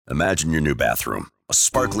Imagine your new bathroom. A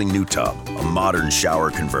sparkling new tub, a modern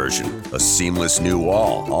shower conversion, a seamless new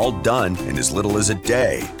wall, all done in as little as a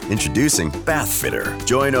day. Introducing Bath Fitter.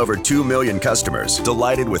 Join over 2 million customers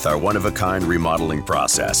delighted with our one-of-a-kind remodeling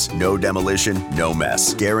process. No demolition, no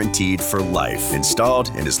mess. Guaranteed for life. Installed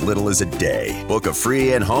in as little as a day. Book a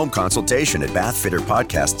free in-home consultation at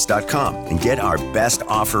bathfitterpodcasts.com and get our best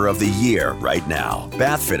offer of the year right now.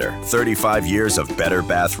 Bath Fitter, 35 years of better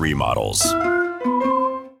bath remodels.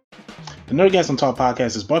 The Nerdgasm Talk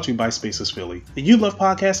podcast is brought to you by Spaces Philly. If you love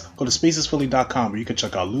podcasts, go to spacesphilly.com where you can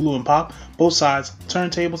check out Lulu and Pop, Both Sides,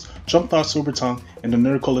 Turntables, Jump Thought Super Tongue, and the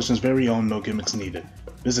Nerd Coalition's very own No Gimmicks Needed.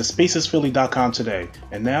 Visit spacesphilly.com today.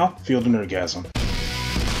 And now, feel the Nerdgasm.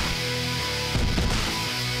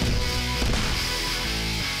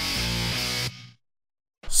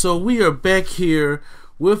 So we are back here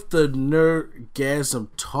with the Nerdgasm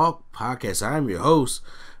Talk podcast. I'm your host,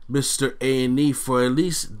 Mr. A&E, for at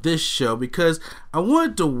least this show, because I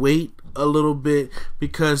wanted to wait a little bit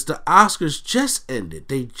because the Oscars just ended.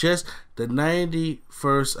 The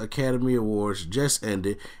 91st Academy Awards just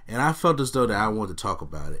ended, and I felt as though that I wanted to talk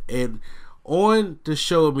about it. And on the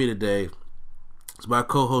show with me today is my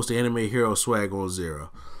co-host, the anime hero Swag on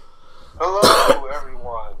Zero. Hello,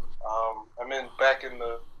 everyone. I'm back in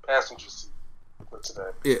the passenger seat for today.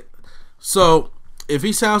 Yeah. So if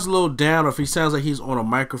he sounds a little down, or if he sounds like he's on a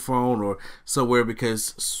microphone or somewhere,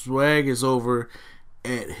 because Swag is over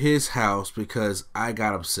at his house because I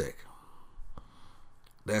got him sick.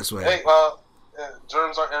 That's what happened.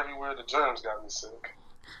 Germs are everywhere. The germs got me sick.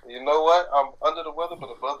 You know what? I'm under the weather, but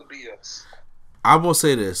above the BS. I'm going to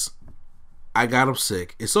say this. I got him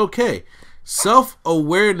sick. It's okay.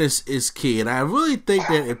 Self-awareness is key. And I really think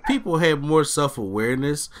that if people had more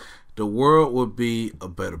self-awareness, the world would be a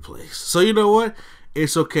better place. So you know what?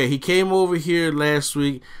 It's okay. He came over here last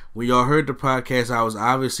week. When y'all heard the podcast, I was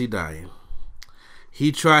obviously dying.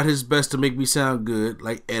 He tried his best to make me sound good,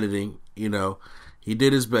 like editing, you know. He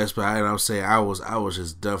did his best, but I'm saying I was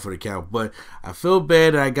just done for the count. But I feel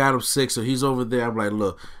bad that I got him sick, so he's over there. I'm like,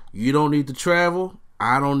 look, you don't need to travel.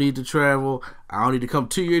 I don't need to travel. I don't need to come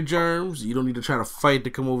to your germs. You don't need to try to fight to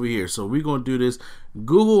come over here. So we're going to do this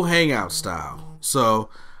Google Hangout style. So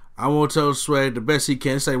I want to tell Swag the best he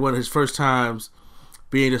can. It's like one of his first times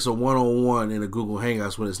being just a one-on-one in a Google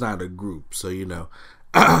Hangouts when it's not a group. So, you know,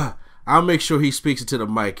 I'll make sure he speaks into the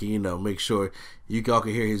mic and, you know, make sure you all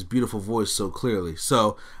can hear his beautiful voice so clearly.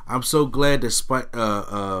 So I'm so glad that Swag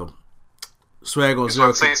on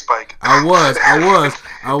Zero. Say Spike. I was.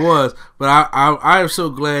 But I am so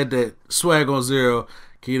glad that Swag on Zero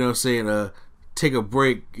can, you know what I'm saying, take a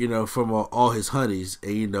break, you know, from all his honeys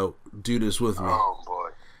and, you know, do this with me. Oh, boy.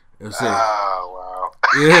 You know what I'm saying? Wow.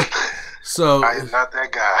 Yeah. So I am not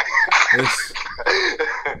that guy.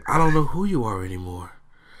 I don't know who you are anymore.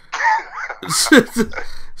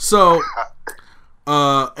 So,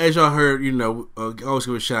 as y'all heard, you know, always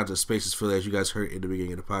give a shout out to Spaces Philly, as you guys heard in the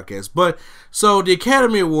beginning of the podcast. But so the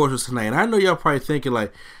Academy Awards was tonight, and I know y'all probably thinking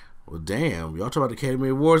like, well, damn, y'all talk about the Academy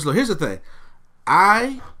Awards. Look, here's the thing.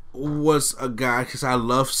 I was a guy, because I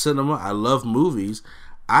love cinema, I love movies.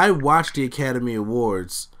 I watch the Academy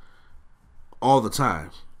Awards all the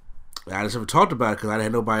time. I just never talked about it because I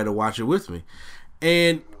had nobody to watch it with me.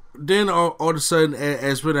 And then all of a sudden,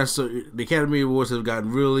 the Academy Awards have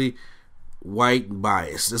gotten really white and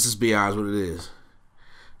biased. Let's just be honest what it is.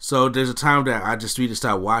 So there's a time that I just need to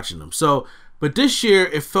start watching them. So, but this year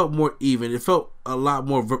it felt more even. It felt a lot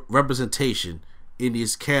more representation in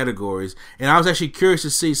these categories. And I was actually curious to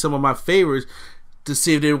see some of my favorites to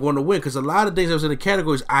see if they were going to win, because a lot of things that was in the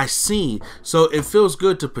categories I seen. So it feels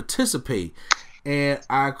good to participate. And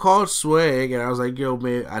I called Swag and I was like, yo,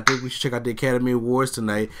 man, I think we should check out the Academy Awards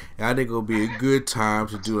tonight. And I think it'll be a good time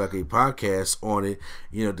to do like a podcast on it,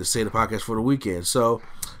 you know, to say the podcast for the weekend. So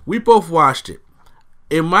we both watched it.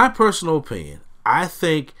 In my personal opinion, I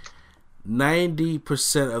think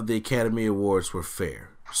 90% of the Academy Awards were fair.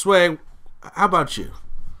 Swag, how about you?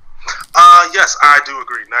 Yes, I do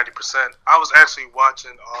agree, 90%. I was actually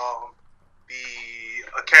watching the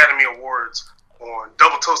Academy Awards on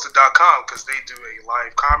doubletoasted.com because they do a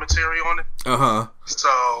live commentary on it. So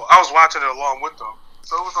I was watching it along with them.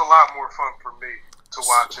 So it was a lot more fun for me to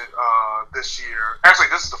watch it this year. Actually,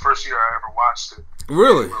 this is the first year I ever watched it.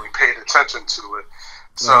 Really? Really paid attention to it.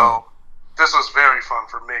 So this was very fun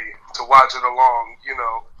for me to watch it along, you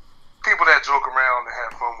know, people that joke around and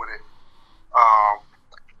have fun with it.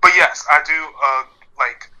 But yes, I do,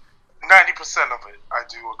 like 90% of it I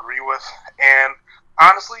do agree with. And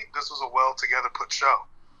honestly, this was a well-together put show.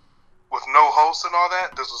 With no host and all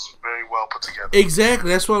that, this was very well put together. Exactly.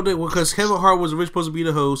 That's why, because Kevin Hart was originally supposed to be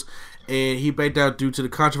the host, and he backed out due to the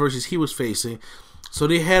controversies he was facing. So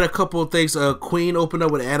they had a couple of things. Queen opened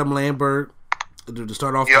up with Adam Lambert to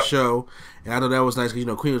start off the show, and I thought that was nice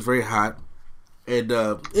because Queen was very hot, and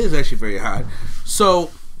it is actually very hot.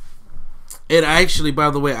 So, and actually, by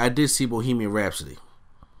the way, I did see Bohemian Rhapsody.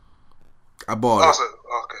 I bought it.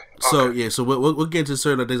 Okay. So yeah, so we'll get into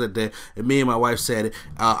certain things like that. And me and my wife said it.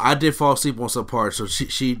 I did fall asleep on some parts, so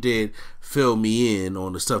she did fill me in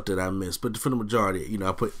on the stuff that I missed. But for the majority,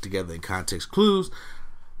 I put it together in context clues.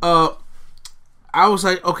 I was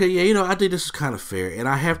like, okay, yeah, I think this is kind of fair, and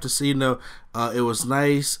I have to say, it was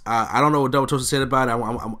nice. I don't know what Double Toasted said about it.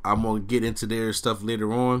 I'm gonna get into their stuff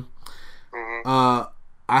later on. Mm-hmm.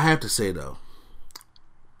 I have to say though,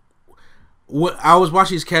 when I was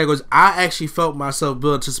watching these categories, I actually felt myself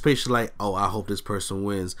build anticipation, like, oh, I hope this person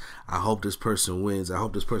wins. I hope this person wins. I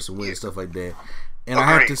hope this person wins, stuff like that. And I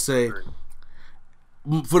have to say,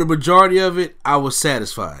 for the majority of it, I was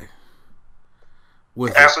satisfied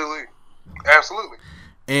with Absolutely.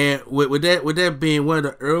 And with that being one of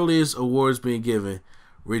the earliest awards being given,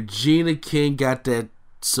 Regina King got that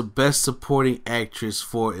Best Supporting Actress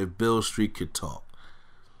for If Beale Street Could Talk.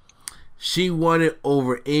 She won it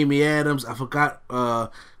over Amy Adams. I forgot the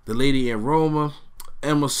lady in Roma,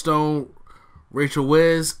 Emma Stone, Rachel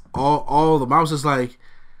Weisz, all of them. I was just like,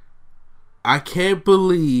 I can't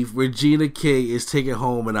believe Regina King is taking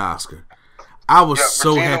home an Oscar. I was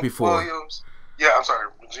so happy for her. Yeah, I'm sorry.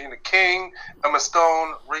 Regina King, Emma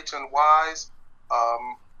Stone, Rachel Weisz,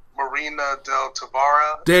 Marina Del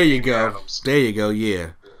Tavara. There you go. Adams. There you go.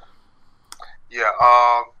 Yeah. Yeah.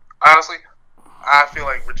 Honestly, I feel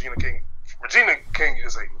like Regina King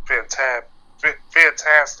is a fantastic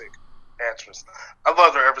actress. I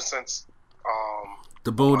loved her ever since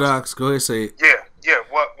the Boondocks. Go ahead, say it. Yeah.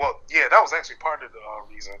 That was actually part of the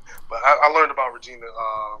reason. But I learned about Regina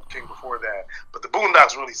King before that. But the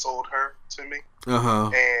Boondocks really sold her to me.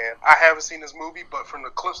 And I haven't seen this movie, but from the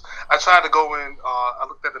clips, I tried to go in. I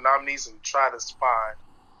looked at the nominees and tried to find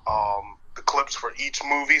the clips for each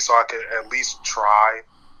movie, so I could at least try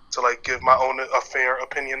to give my own a fair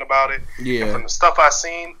opinion about it. Yeah. And from the stuff I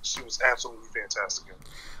seen, she was absolutely fantastic.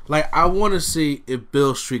 I want to see If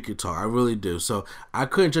Beale Street Could Talk. I really do. So I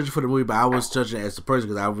couldn't judge her for the movie, but I was judging it as the person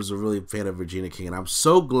because I was a really fan of Regina King, and I'm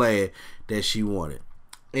so glad that she won it.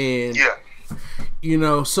 And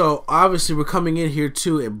so obviously we're coming in here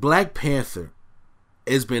too, and Black Panther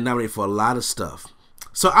has been nominated for a lot of stuff.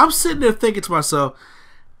 So I'm sitting there thinking to myself,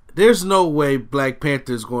 there's no way Black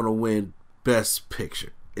Panther is going to win Best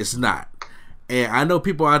Picture. It's not. And I know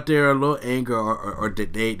people out there are a little angry or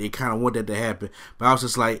they kind of want that to happen. But I was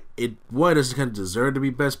just like, it doesn't kind of deserve to be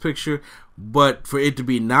Best Picture. But for it to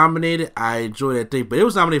be nominated, I enjoy that thing. But it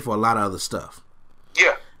was nominated for a lot of other stuff.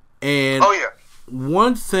 Yeah. And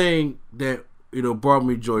one thing that brought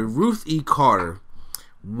me joy, Ruth E. Carter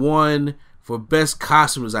won for Best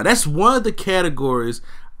Costume Design. That's one of the categories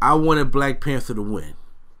I wanted Black Panther to win.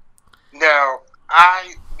 Now,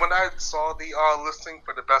 when I saw the listing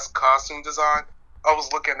for the Best Costume Design, I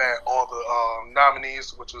was looking at all the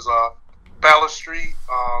nominees, which was The Balor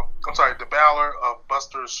of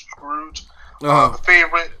Buster Scrooge, The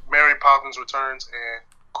Favorite, Mary Poppins Returns, and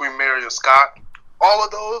Queen Mary of Scott. All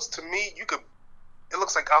of those, to me, it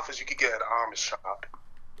looks like outfits you could get at an Amish shop.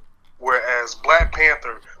 Whereas Black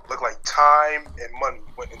Panther looked like time and money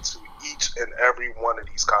went into each and every one of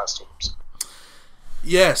these costumes.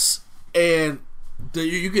 Yes, and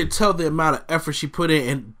you can tell the amount of effort she put in.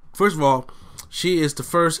 And first of all, she is the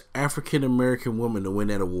first African American woman to win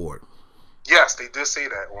that award. Yes, they did say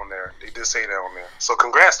that on there. So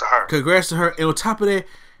congrats to her. And on top of that,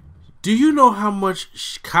 do you know how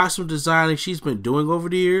much costume designing she's been doing over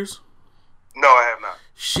the years? No, I have not.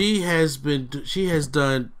 She has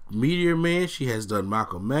done Meteor Man. She has done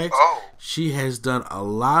Malcolm X. Oh. She has done a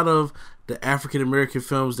lot of the African American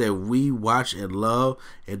films that we watch and love,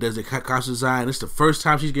 and does the costume design. It's the first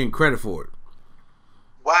time she's getting credit for it.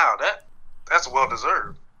 Wow, that's well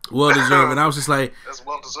deserved. Well deserved, and I was just like, that's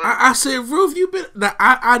well deserved. I said, Ruth, you been. Now,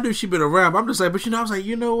 I knew she'd been around, but I'm just like, but I was like,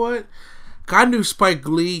 you know what? I knew Spike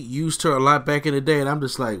Lee used her a lot back in the day, and I'm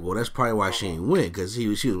just like, well, that's probably why she ain't win, because she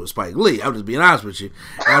was with Spike Lee. I'm just being honest with you.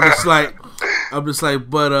 And I'm just like,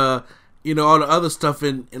 but all the other stuff,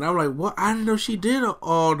 and I'm like, well, I didn't know she did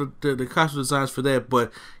all the costume designs for that,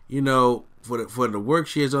 but for the work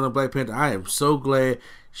she has done on Black Panther, I am so glad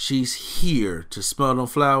she's here to smell them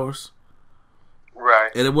flowers.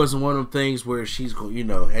 Right. And it wasn't one of them things where she's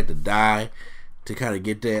had to die to kind of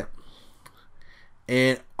get that.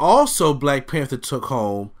 And also, Black Panther took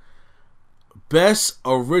home Best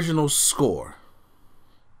Original Score.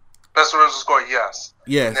 Best Original Score, yes.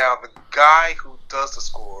 Yes. Now the guy who does the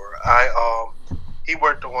score, he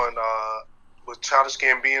worked on with Childish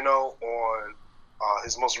Gambino on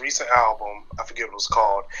his most recent album. I forget what it was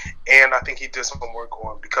called, and I think he did some work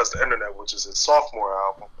on Because the Internet, which is his sophomore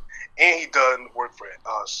album. And he done work for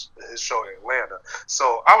his show in Atlanta.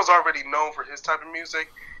 So I was already known for his type of music,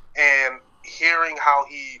 and hearing how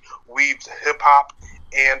he weaved hip hop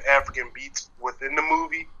and African beats within the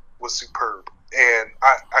movie was superb. And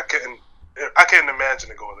I couldn't imagine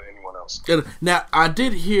it going to anyone else. Now I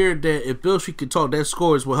did hear that if Beale Street Could Talk, that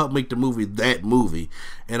scores will help make the movie that movie,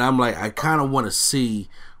 and I'm like, I kind of want to see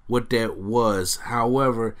what that was.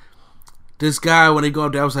 However, this guy, when they go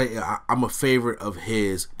up there, I was like, I'm a favorite of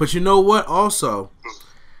his. But you know what? Also,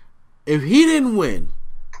 if he didn't win,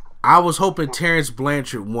 I was hoping Terrence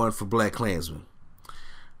Blanchard won for BlacKkKlansman.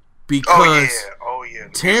 Because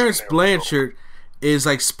Terrence Blanchard is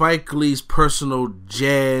like Spike Lee's personal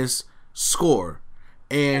jazz score.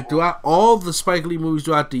 And throughout all the Spike Lee movies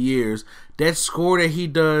throughout the years, that score that he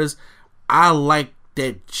does, I like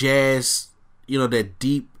that jazz, that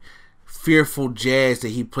deep, fearful jazz that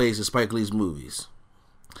he plays in Spike Lee's movies.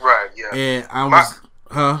 Right, yeah. And I was,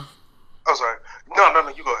 Oh, sorry. No,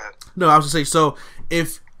 you go ahead. No, I was gonna say, so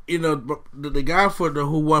if the guy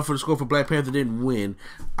who won for the score for Black Panther didn't win,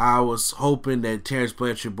 I was hoping that Terrence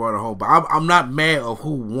Blanchard brought it home. But I'm not mad of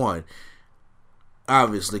who won,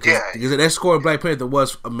 obviously, because that score of Black Panther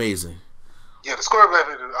was amazing. Yeah, the score of Black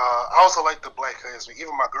Panther. I also like the BlacKkKlansman.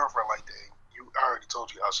 Even my girlfriend liked it. I already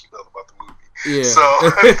told you how she felt about the movie. Yeah. So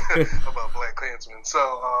about BlacKkKlansman.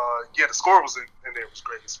 So the score was in there was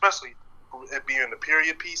great, especially it being the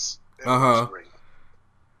period piece. It was great.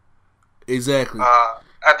 Exactly.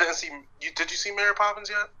 I didn't see. Did you see Mary Poppins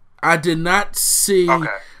yet? I did not see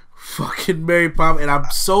fucking Mary Poppins, and I'm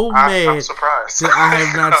so mad. I'm surprised that I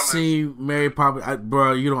have not seen Mary Poppins.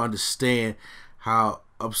 Bro, you don't understand how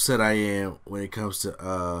upset I am when it comes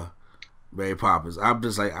to Mary Poppins. I'm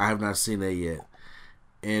just like, I have not seen that yet.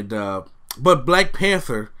 And but Black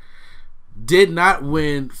Panther did not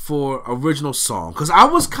win for original song, because I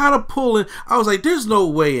was kind of pulling. I was like, there's no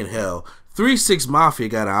way in hell 3 6 Mafia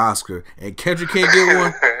got an Oscar and Kendrick can't get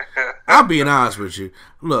one. I'm being honest with you.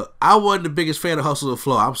 Look, I wasn't the biggest fan of Hustle the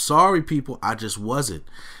Flow. I'm sorry, people. I just wasn't.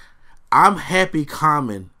 I'm happy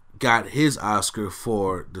Common got his Oscar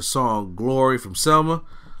for the song Glory from Selma,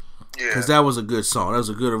 because that was a good song. That was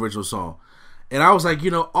a good original song. And I was like,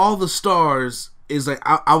 All the Stars is like,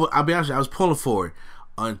 I'll be honest with you, I was pulling for it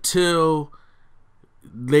until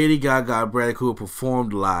Lady Gaga and Bradley Cooper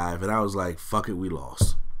performed live, and I was like, fuck it, we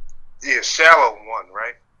lost. Yeah, Shallow won,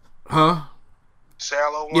 right? Huh?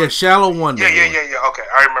 Shallow won? Yeah, Shallow won. Yeah. Okay,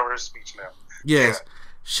 I remember her speech now. Yes. Yeah.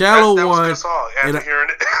 Shallow that won. Was a good song, after hearing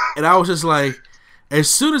it. And I was just like, as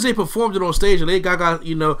soon as they performed it on stage and Lady Gaga,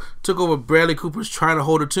 took over Bradley Cooper's Trying to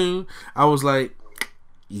Hold a Tune, I was like,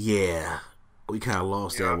 yeah, we kind of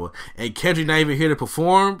lost that one. And Kendrick not even here to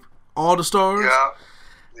perform All the Stars. Yeah.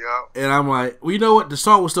 And I'm like, well, you know what? The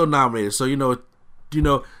song was still nominated, so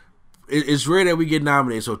it's rare that we get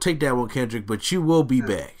nominated. So take that one, Kendrick. But you will be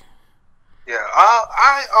back. Yeah,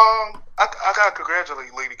 I gotta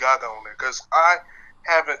congratulate Lady Gaga on that, because I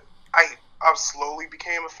slowly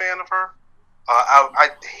became a fan of her. I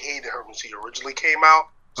hated her when she originally came out.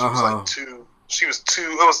 She was like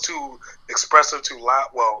it was too expressive, too loud.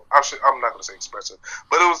 Well, I'm not gonna say expressive,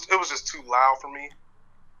 but it was just too loud for me.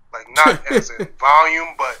 Like, not as in volume,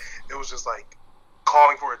 but it was just like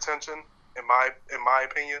calling for attention in my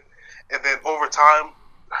opinion. And then over time,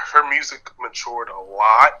 her music matured a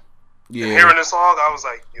lot. Yeah. And hearing this song, I was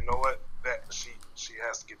like, you know what? That she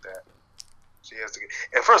has to get that. She has to get.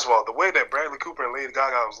 And first of all, the way that Bradley Cooper and Lady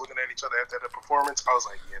Gaga was looking at each other after that performance, I was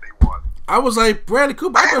like, yeah, they won. I was like, Bradley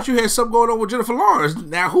Cooper, I thought you had something going on with Jennifer Lawrence.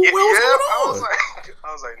 Now, what was going on?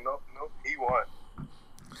 I was like, nope, he won.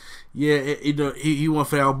 Yeah, he won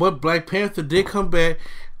for that. But Black Panther did come back,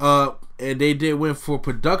 and they did win for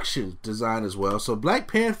production design as well. So Black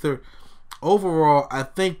Panther, overall, I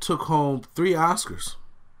think took home 3 Oscars.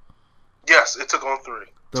 Yes, it took home 3.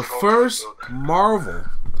 The first Marvel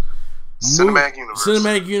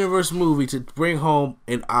Cinematic Universe movie to bring home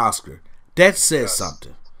an Oscar. That says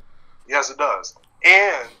something. Yes, it does.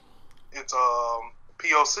 And it's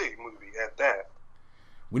POC movie at that.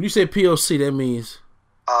 When you say POC, that means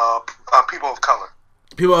people of color.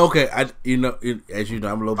 People, okay. As you know,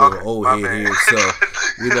 I'm a little bit of an old head here, so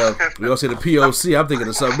we don't say the POC. I'm thinking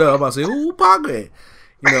of something else. I'm about to say, "Ooh, pocket,"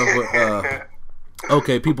 but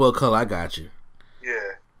okay, people of color. I got you.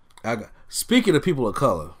 Yeah. Speaking of people of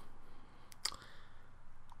color,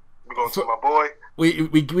 we going to my boy.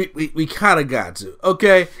 We kind of got to.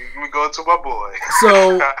 Okay. We going to my boy.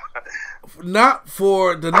 So not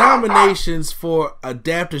for the nominations for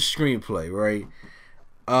adapted screenplay, right?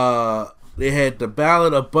 They had The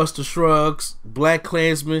Ballad of Buster Scruggs, Black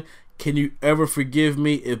Klansman, Can You Ever Forgive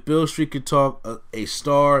Me, If Beale Street Could Talk, A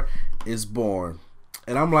Star Is Born.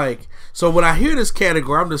 And I'm like, so when I hear this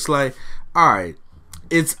category, I'm just like, all right,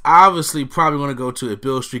 it's obviously probably going to go to If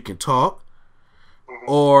Beale Street Can Talk,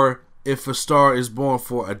 or If a Star Is Born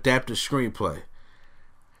for adapted screenplay.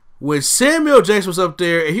 When Samuel Jackson was up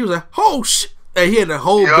there and he was like, oh shit, and he had the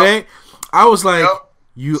whole back, I was like,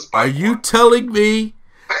 are you telling me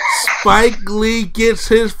Spike Lee gets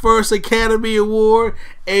his first Academy Award?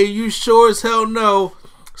 And you sure as hell know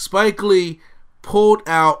Spike Lee pulled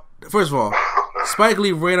out, first of all, Spike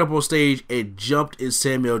Lee ran up on stage and jumped in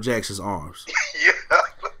Samuel Jackson's arms. Yeah.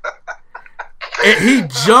 And he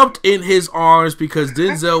jumped in his arms because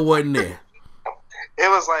Denzel wasn't there. It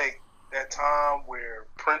was like that time where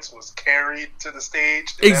Prince was carried to the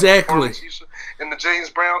stage. Exactly. In the James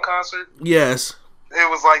Brown concert. Yes. It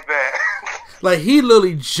was like that. Like he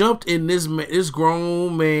literally jumped in this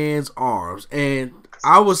grown man's arms, and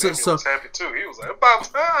I was so happy too. He was like, about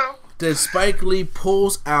time. That Spike Lee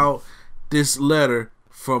pulls out this letter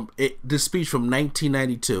from this speech from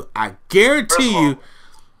 1992. I guarantee you,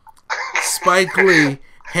 Spike Lee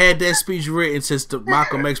had that speech written since the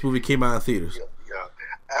Malcolm X movie came out of theaters. Yeah.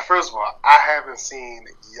 First of all, I haven't seen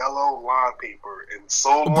yellow line paper in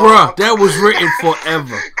so long. Bruh, that was written forever.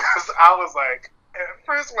 Because I was like, at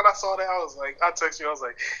first when I saw that, I was like, I texted you, I was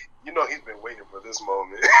like, you know, he's been waiting for this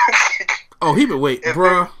moment. Oh, he been waiting,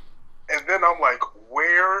 bruh. And then I'm like,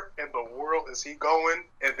 where in the world is he going?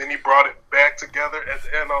 And then he brought it back together at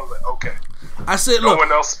the end. I was like, okay. I said, no look.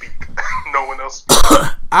 one else speak. No one else speak.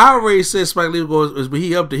 I already said Spike Lee goes, but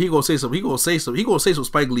he up there, he gonna say something. He gonna say some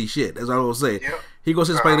Spike Lee shit. That's what I'm gonna say. Yep. He gonna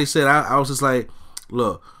say Spike Lee shit. I was just like,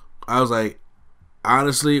 look, I was like,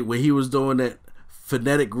 honestly, when he was doing that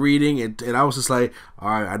phonetic reading, and I was just like, all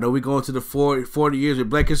right, I know we going to the 40 years of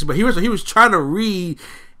Black History, but he was trying to read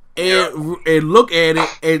and look at it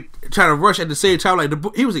and trying to rush at the same time.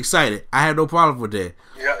 Like he was excited. I had no problem with that.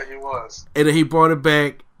 Yeah, he was. And then he brought it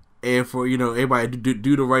back, and for everybody to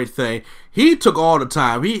do the right thing, he took all the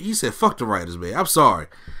time. He said, "Fuck the writers, man. I'm sorry."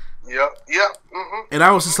 Yep. Mm-hmm. And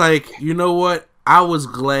I was just like, you know what? I was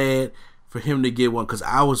glad for him to get one because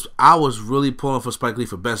I was really pulling for Spike Lee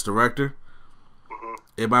for Best Director.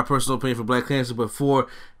 In my personal opinion, for Black Klansman, but for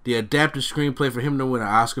the adapted screenplay, for him to win an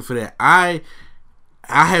Oscar for that, I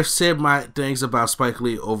have said my things about Spike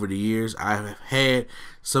Lee over the years. I have had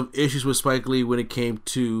some issues with Spike Lee when it came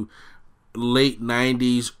to late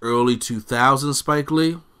 90s, early 2000s Spike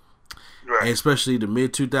Lee. Right. And especially the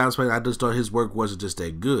mid-2000s Spike Lee. I just thought his work wasn't just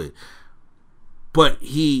that good. But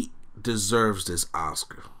he deserves this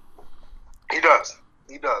Oscar. He does.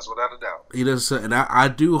 He does, without a doubt. He does. And I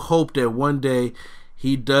do hope that one day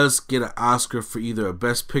he does get an Oscar for either a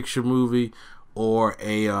Best Picture movie or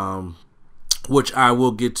a which I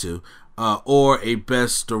will get to, or a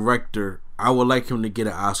Best Director. I would like him to get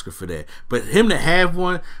an Oscar for that. But him to have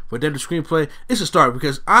one for the screenplay, it's a start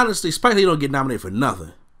because honestly, Spike Lee don't get nominated for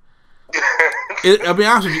nothing. I'll be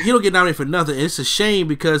honest with you, he don't get nominated for nothing. And it's a shame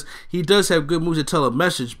because he does have good movies to tell a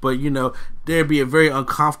message, but there'd be a very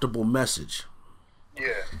uncomfortable message. Yeah,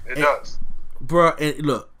 it does. Bruh, and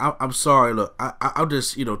look, I'm sorry. Look, I'm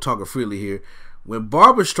just talking freely here. When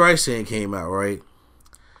Barbra Streisand came out, right,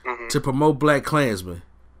 to promote Black Klansman,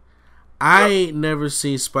 I ain't never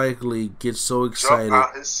seen Spike Lee get so excited. Jump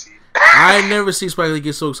out his seat. I ain't never seen Spike Lee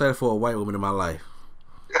get so excited for a white woman in my life.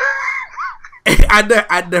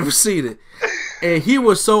 I never seen it, and he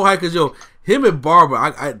was so hyped because him and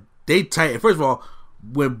Barbara, they tight. And first of all,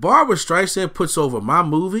 when Barbra Streisand puts over my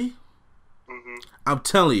movie. I'm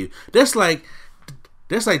telling you, that's like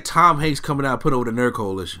Tom Hanks coming out and put over the Nerd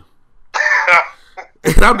Coalition.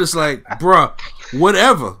 And I'm just like, bruh,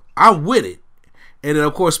 whatever. I'm with it. And then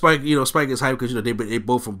of course Spike is hyped because they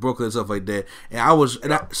both from Brooklyn and stuff like that.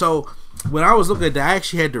 So when I was looking at that, I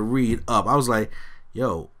actually had to read up. I was like,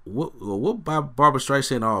 yo, what Barbra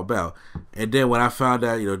Streisand all about? And then when I found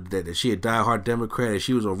out that she a diehard Democrat and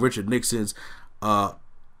she was on Richard Nixon's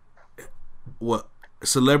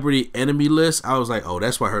celebrity enemy list, I was like, oh,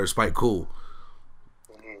 that's why her and Spike cool.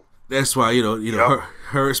 That's why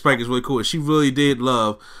her and Spike is really cool. And she really did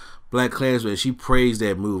love Black Klansman. She praised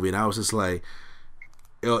that movie, and I was just like,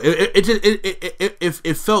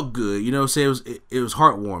 it felt good. You know what I'm saying? It was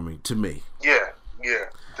heartwarming to me. Yeah,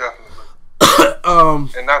 definitely.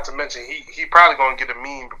 And not to mention, he probably gonna get a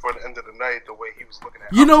meme before the end of the night. The way he was looking at,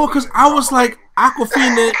 because I was like,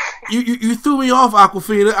 Awkwafina, you threw me off,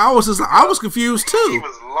 Awkwafina. I was confused too. He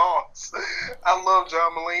was lost. I love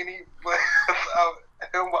John Mulaney, but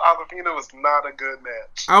him with Awkwafina was not a good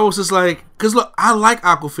match. I was just like, because look, I like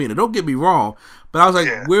Awkwafina. Don't get me wrong, but I was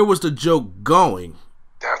like, where was the joke going?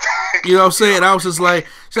 You know what I'm saying? I was just like,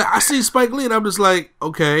 I see Spike Lee, and I'm just like,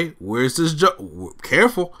 okay, where's this joke?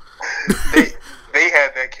 Careful. They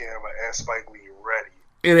had that camera and Spike Lee ready.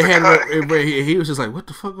 And it had he was just like, what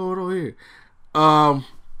the fuck going on here?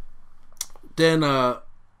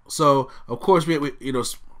 So of course we you know,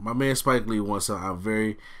 my man Spike Lee won, so I'm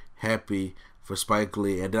very happy for Spike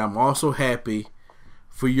Lee, and then I'm also happy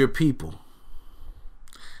for your people.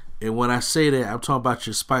 And when I say that, I'm talking about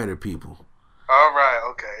your spider people. All right,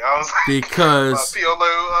 okay. I was like,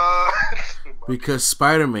 because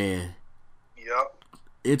Spider-Man, yep,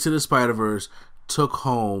 Into the Spider-Verse took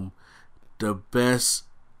home the best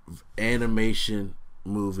animation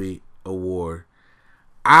movie award.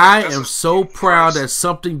 I am so proud that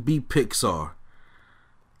something beat Pixar.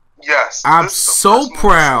 Yes, I'm so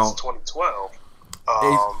proud. Since 2012,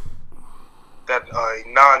 that a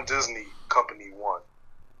non-Disney company won.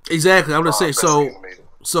 Exactly, I'm gonna say so. Animated.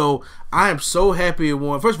 So I am so happy it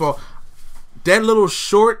won. First of all, that little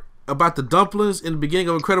short about the dumplings in the beginning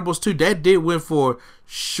of Incredibles 2, that did win for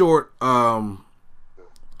short. What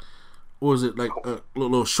was it, like a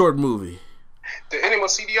little short movie? Did anyone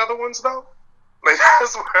see the other ones though? Like,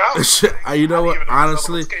 that's where I was. You know what?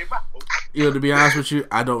 Honestly, you know, to be honest with you,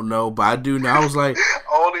 I don't know, but I do know. I was like, I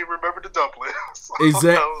only remember the dumplings.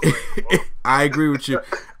 Exactly. I agree with you.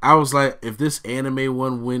 I was like, if this anime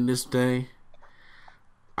one win this thing,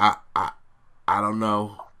 I don't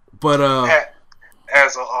know, but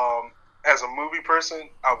as a movie person,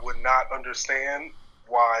 I would not understand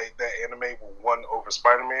why that anime won over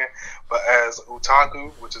Spider-Man. But as otaku,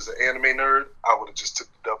 which is an anime nerd, I would have just took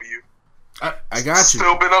the W. I got you.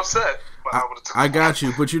 Still been upset, but I would have. I got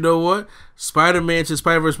you, but you know what? Spider-Man to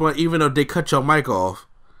Spider-Verse 1, even though they cut your mic off.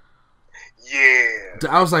 Yeah.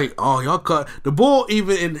 I was like, oh, y'all cut the bull.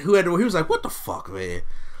 Even in he was like, what the fuck, man?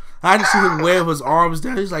 I just see him wave his arms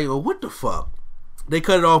down. He's like, oh, what the fuck? They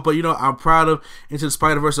cut it off, but you know, I'm proud of Into the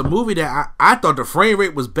Spider-Verse, a movie that I thought the frame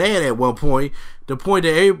rate was bad at one point. The point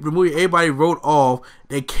that the movie everybody wrote off,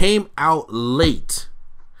 they came out late.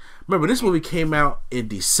 Remember, this movie came out in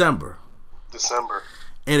December.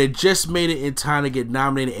 And it just made it in time to get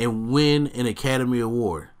nominated and win an Academy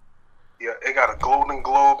Award. Yeah, it got a Golden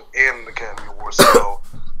Globe and an Academy Award. So,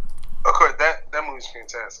 of course, that movie's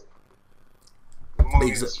fantastic. The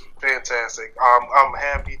movie is fantastic. I'm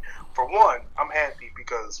happy. For one, I'm happy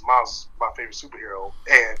because Miles is my favorite superhero,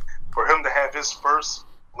 and for him to have his first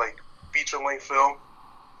feature-length film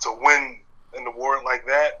to win an award like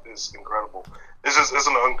that is incredible. It's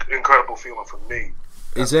an incredible feeling for me.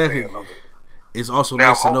 Exactly. It's also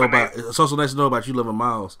nice to know about. It's also nice to know about you loving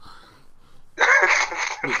Miles.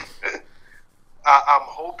 I'm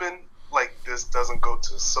hoping this doesn't go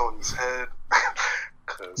to Sony's head.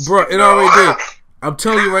 Bro, it already did. I'm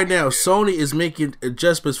telling you right now, Sony is making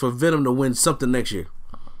adjustments for Venom to win something next year.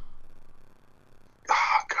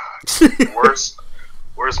 Oh God, worst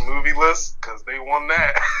movie list because they won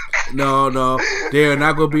that. No, they're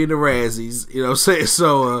not going to be in the Razzies. You know what I'm saying?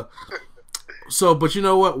 So, but you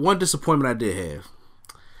know what? One disappointment I did have,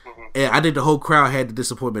 and I think the whole crowd had the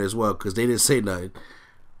disappointment as well because they didn't say nothing.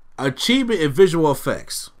 Achievement in visual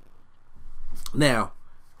effects. Now,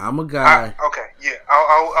 I'm a guy.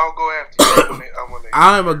 I'll go after you.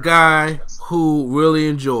 I'm a guy who really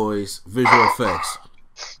enjoys visual effects.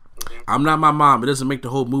 I'm not my mom. It doesn't make the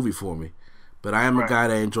whole movie for me, but I am a guy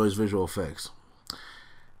that enjoys visual effects.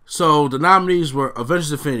 So the nominees were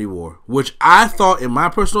Avengers: Infinity War, which I thought, in my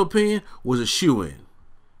personal opinion, was a shoo-in.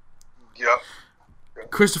 Yep.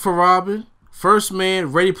 Christopher Robin, First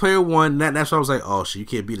Man, Ready Player One. That's why I was like, oh shit, you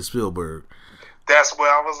can't beat a Spielberg. That's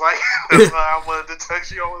where I was like, that's why I wanted to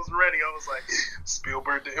text you. I was ready. I was like,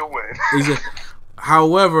 Spielberg didn't win.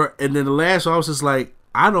 However, and then the last one, I was just like,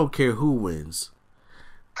 I don't care who wins.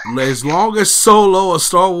 As long as Solo, a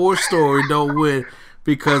Star Wars story, don't win,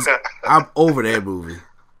 because I'm over that movie.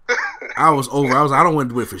 I was over. I don't want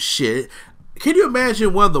to win for shit. Can you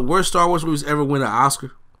imagine one of the worst Star Wars movies ever win an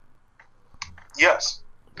Oscar? Yes.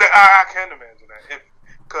 I can imagine that.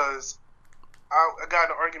 Because I got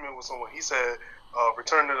in an argument with someone. He said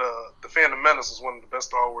Return to the Phantom Menace is one of the best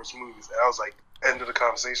Star Wars movies. And I was like, end of the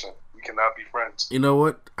conversation. We cannot be friends. You know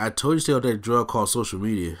what? I told you to stay on that drug called social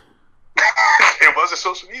media. It wasn't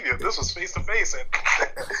social media. This was face-to-face.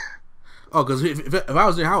 Oh, because if I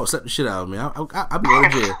was there, I would slap the shit out of me. I'd be going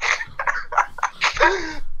to jail.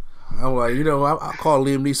 I'm like, I'll call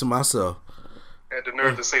Liam Neeson myself. Had the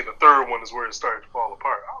nerve to say the third one is where it started to fall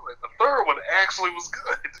apart. I was like, the third one actually was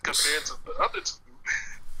good compared to the other two.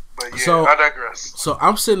 But yeah, I digress. So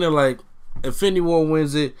I'm sitting there like, Infinity War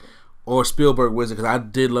wins it or Spielberg wins it because I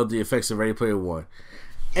did love the effects of Ready Player One.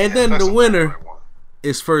 And then the winner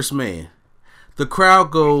is First Man. The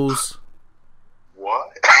crowd goes, what?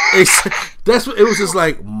 That's what it was. Just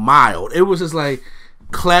like mild. It was just like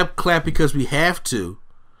clap because we have to.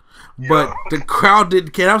 But the crowd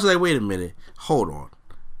didn't care. I was like, wait a minute, hold on.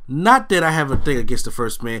 Not that I have a thing against the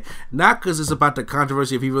First Man. Not because it's about the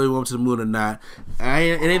controversy if he really went to the moon or not.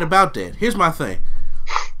 It ain't about that. Here's my thing.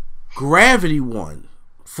 Gravity won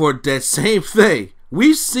for that same thing.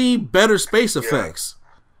 We've seen better space effects.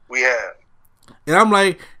 We have. And I'm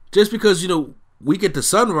like, just because, we get the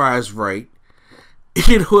sunrise right,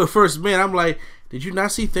 at First Man, I'm like, did you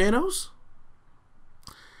not see Thanos?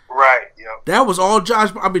 Right, yep. That was all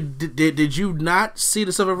Josh. I mean, did you not see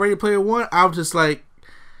the stuff in Ready Player One? I was just like,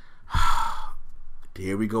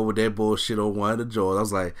 here we go with that bullshit on one of the Jaws. I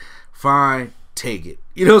was like, fine, take it.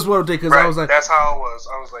 It's one of the things because I was like, that's how it was.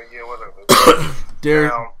 I was like, yeah,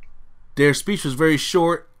 whatever. Their speech was very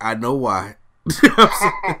short. I know why. We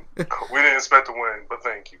didn't expect to win, but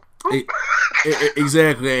thank you.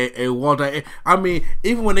 Exactly. And Walter, I mean,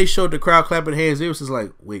 even when they showed the crowd clapping hands, it was just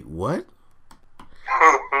like, wait, what?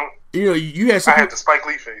 You had some. I had the Spike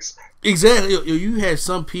Lee face. Exactly. You had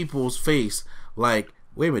some people's face like,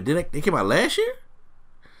 wait a minute, they came out last year?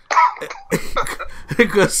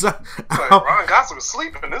 Because Ron Gosling was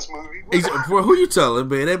asleep in this movie. Bro, who you telling,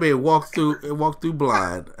 man? That man walked through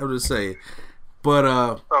blind. I'm just saying. But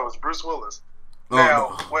it was Bruce Willis.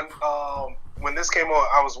 Now, when this came on,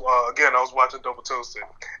 I was watching Double Toasted,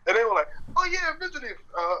 and they were like, "Oh yeah,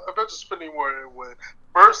 Avengers Infinity War when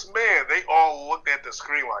First Man." They all looked at the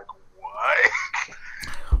screen like,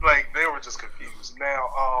 "What?" Like they were just confused.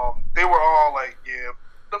 Now, they were all like, "Yeah,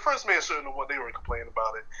 the First Man shouldn't have won." They were complaining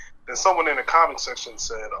about it. Then someone in the comment section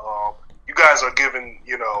said, "You guys are giving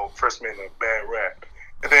First Man a bad rap."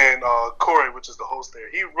 And then Corey, which is the host there,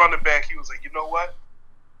 he run it back. He was like, "You know what?"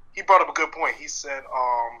 He brought up a good point. He said,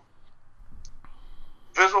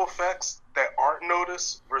 visual effects that aren't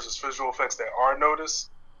noticed versus visual effects that are noticed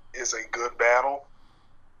is a good battle.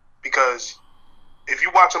 Because if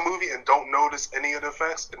you watch a movie and don't notice any of the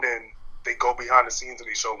effects, and then they go behind the scenes and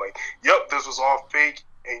they show like, yep, this was all fake,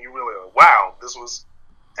 and you really like, wow, this was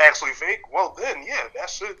actually fake, well then, yeah, that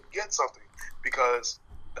should get something. Because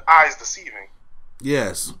the eye is deceiving.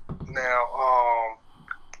 Yes. Now,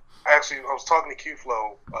 actually, I was talking to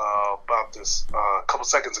Q-Flow about this a couple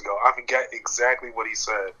seconds ago. I forget exactly what he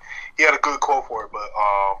said. He had a good quote for it, but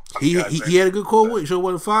he had a good quote. What? You sure it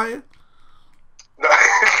wasn't fire? No,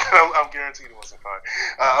 I'm guaranteed it wasn't fire.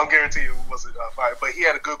 I'm guaranteed it wasn't fire. But he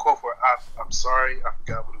had a good quote for it. I'm sorry, I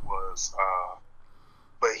forgot what it was.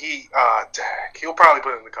 But he'll probably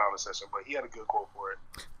put it in the comment section. But he had a good quote for it.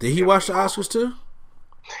 Did he watch the Oscars too?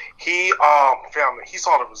 He he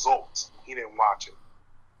saw the results. He didn't watch it.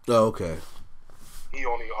 Oh, okay. He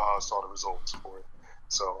only saw the results for it.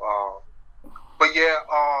 So, but yeah,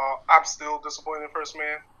 I'm still disappointed in First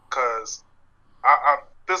Man because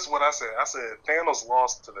this is what I said. I said Thanos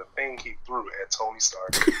lost to the thing he threw at Tony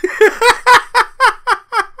Stark,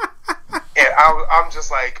 and I'm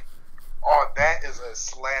just like, oh, that is a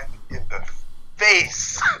slap in the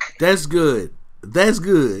face. That's good. That's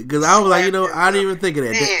good because I was like, I didn't even think of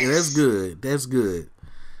that. That's good. That's good.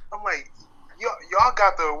 I'm like, y'all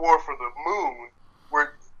got the award for the moon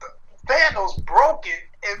where Thanos broke it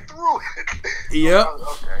and threw it. Yep.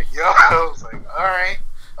 Okay. Yeah. I was like, all right.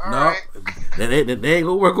 They ain't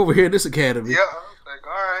gonna work over here in this academy. Yeah. I was like,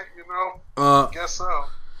 all right, guess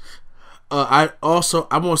so.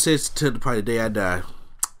 I'm gonna say it's till probably the day I die.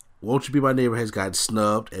 Won't You Be My Neighbor has gotten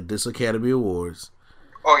snubbed at this Academy Awards.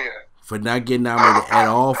 Oh yeah. For not getting nominated at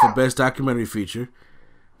all for Best Documentary Feature.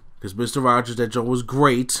 Because Mr. Rogers, that joint was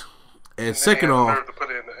great. And second off, to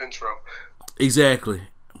put it in the intro. Exactly.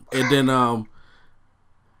 And then,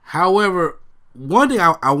 however, one thing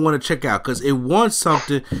I want to check out because it won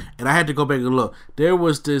something, and I had to go back and look. There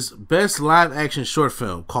was this Best Live Action Short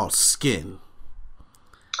Film called Skin.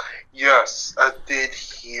 Yes, I did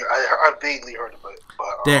hear. I vaguely heard of it,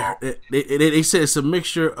 but they said it's a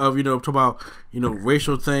mixture of talking about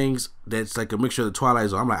racial things. That's like a mixture of the Twilight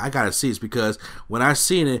Zone. I'm like, I gotta see this because when I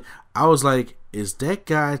seen it, I was like, is that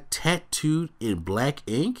guy tattooed in black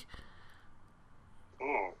ink?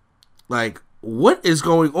 Like, what is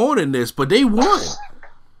going on in this? But they won.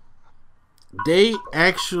 They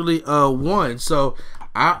actually won. So,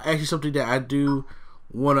 actually something that I do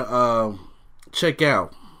want to check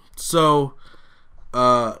out. So,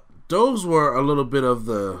 those were a little bit of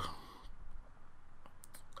the.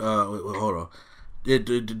 Hold on.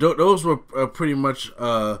 Those were pretty much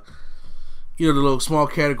the little small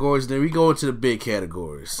categories. Then we go into the big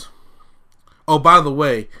categories. Oh, by the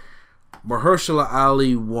way, Mahershala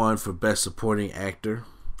Ali won for Best Supporting Actor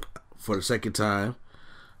for the second time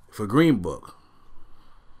for Green Book.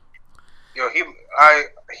 Yo, he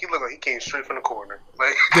looked like he came straight from the corner.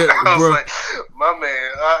 Like I was like, my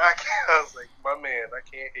man. I was like, my man. I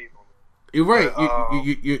can't hate him. You're right.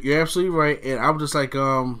 You're absolutely right. And I'm just like,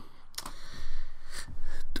 I'm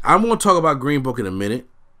going to talk about Green Book in a minute.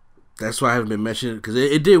 That's why I haven't been mentioning it, because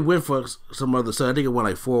it did win for some other stuff. I think it won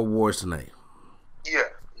like 4 awards tonight. Yeah.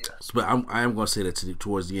 But I am going to say that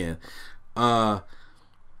towards the end.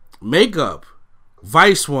 Makeup,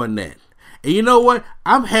 Vice won that. And you know what?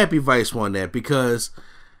 I'm happy Vice won that, because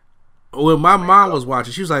when my mom was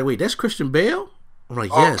watching, she was like, wait, that's Christian Bale? I'm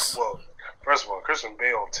like, yes. Well, first of all, Christian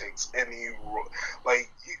Bale takes any role.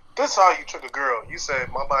 Like, that's how you trick a girl. You said,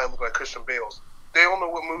 my body look like Christian Bale's. They don't know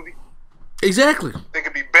what movie. Exactly. It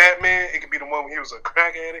could be Batman. It could be the one when he was a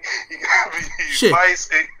crack addict. It could be Vice.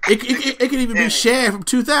 It could even be Shad from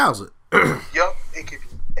 2000. Yup. It could be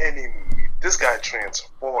any movie. This guy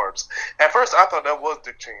transforms. At first, I thought that was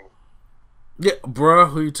Dick Cheney. Yeah, bruh,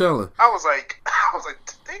 who you telling? I was like,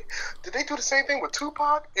 did they do the same thing with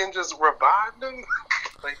Tupac and just revive them?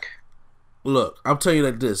 Like, look, I'm telling you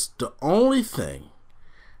like this: the only person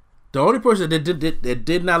that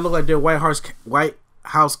did not look like their White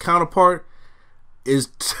House counterpart is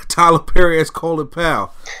Tyler Perry as Colin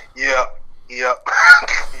Powell. Yep.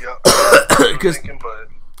 Because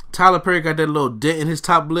Tyler Perry got that little dent in his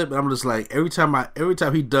top lip, and I'm just like, every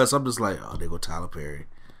time he does, I'm just like, oh, there go Tyler Perry.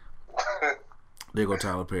 There go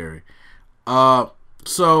Tyler Perry.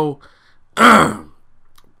 So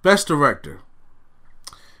Best Director,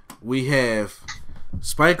 we have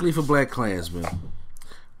Spike Lee for BlacKkKlansman.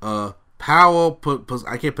 Powell,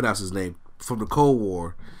 I can't pronounce his name, from the Cold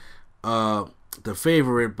War. The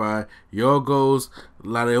Favorite by Yorgos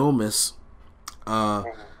Lanthimos.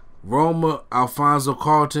 Roma, Alfonso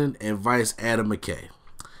Carlton, and Vice, Adam McKay.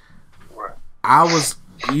 Right.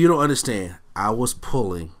 You don't understand, I was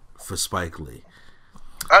pulling for Spike Lee.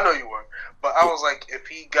 I know you were, but I was like, if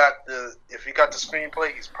he got the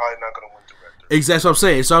screenplay, he's probably not going to win director. Exactly what I'm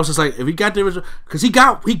saying. So I was just like, if he got the original, because he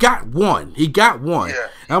got one. Yeah,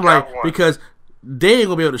 and I'm like, one. Because they ain't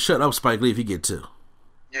gonna be able to shut up Spike Lee if he get 2.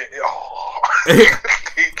 Yeah. Oh.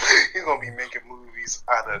 He's gonna be making movies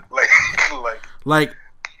out of like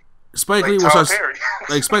Spike Lee was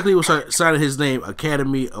Spike Lee was signing his name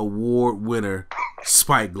Academy Award winner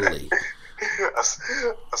Spike Lee.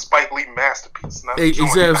 A Spike Lee masterpiece. Not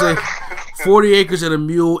exactly what I'm saying. 40 Acres and a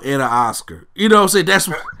Mule and an Oscar. You know what I'm saying?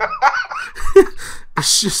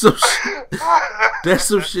 That's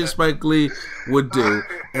some shit Spike Lee would do.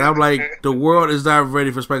 And I'm like, the world is not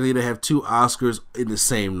ready for Spike Lee to have 2 Oscars in the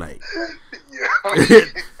same night. Yeah.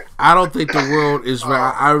 I don't think the world is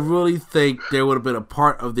right. I really think there would have been a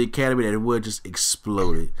part of the Academy that would have just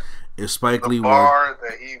exploded if Spike Lee bar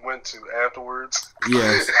that he went to afterwards.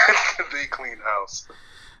 Yes. They cleaned house.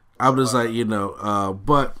 I'm just like,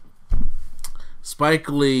 but Spike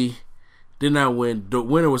Lee did not win. The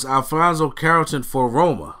winner was Alfonso Carlton for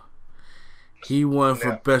Roma. He won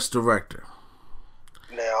for Best Director.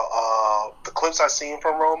 Now, the clips I've seen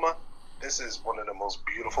from Roma, this is one of the most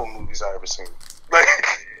beautiful movies I've ever seen. Like,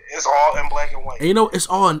 it's all in black and white. And it's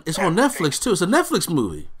on Netflix too. It's a Netflix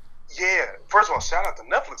movie. Yeah. First of all, shout out to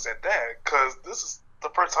Netflix at that, because this is the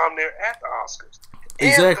first time they're at the Oscars.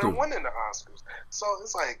 Exactly. And they're winning the Oscars. So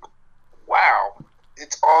it's like, wow.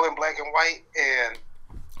 It's all in black and white, and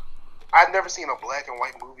I've never seen a black and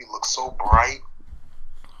white movie look so bright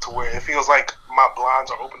to where it feels like my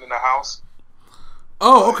blinds are open in the house.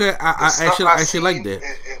 Oh, okay. I actually like that.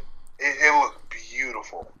 It looked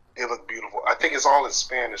beautiful. I think it's all in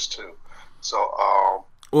Spanish too. So,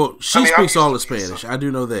 well, she speaks all in Spanish. I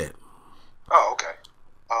do know that. Oh, okay.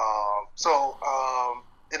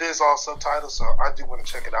 It is all subtitles, so I do want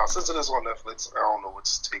to check it out. Since it is on Netflix, I don't know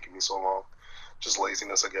what's taking me so long. Just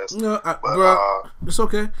laziness, I guess. No, bro, it's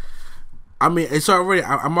okay. I mean, it's already.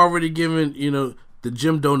 I'm already giving the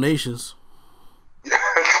gym donations. Yeah.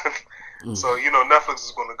 So Netflix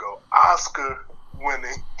is going to go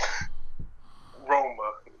Oscar-winning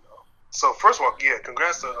Roma. So first of all, yeah,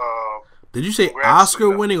 congrats to. Did you say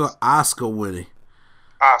Oscar-winning or Oscar-winning?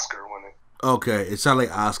 Oscar-winning. Okay, it sounded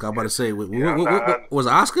like Oscar. I'm about to say, was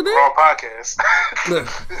Oscar there? Wrong podcast.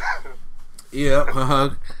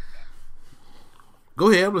 Yeah. Go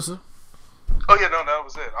ahead, I'm listening. Oh yeah, no, that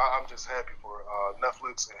was it. I'm just happy for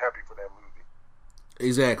Netflix and happy for that movie.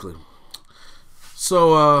 Exactly.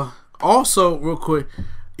 So, also, real quick,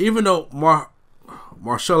 even though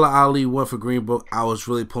Mahershala Ali won for Green Book, I was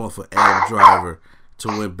really pulling for Adam Driver to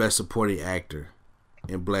win Best Supporting Actor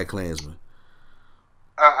in BlacKkKlansman.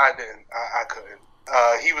 I didn't. I couldn't.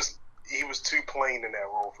 He was too plain in that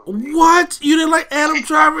role for me. What? You didn't like Adam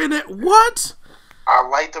Driver in it? What? I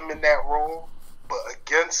liked him in that role, but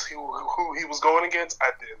against who he was going against,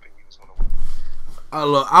 I didn't think he was going to win.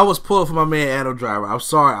 Look, I was pulling for my man Adam Driver. I'm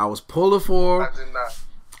sorry, I was pulling for him.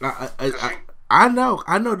 I did not. I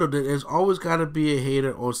know though. There's always got to be a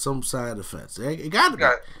hater on some side of the fence. It got to be.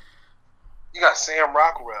 You got Sam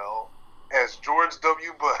Rockwell as George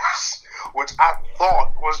W. Bush, which I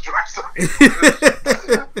thought was George W. Bush.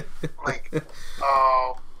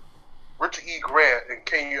 Richard E. Grant and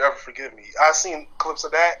Can You Ever Forgive Me? I seen clips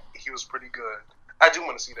of that. He was pretty good. I do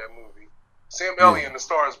want to see that movie. Sam Elliott and The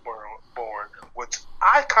Star Is Born, which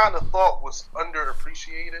I kind of thought was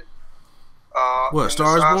underappreciated. What,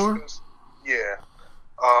 Star Is Born? Yeah.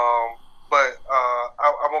 But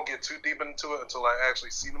I won't get too deep into it until I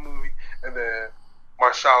actually see the movie. And then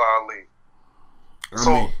Mahershala Ali.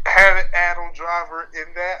 Having Adam Driver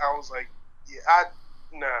in that, I was like,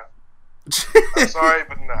 nah. I'm sorry,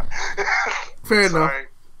 but nah. Fair enough.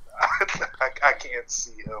 I can't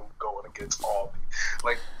see him going against all these.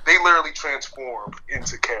 Like, they literally transformed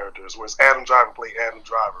into characters, whereas Adam Driver played Adam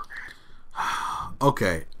Driver.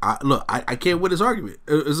 Okay, I can't win this argument.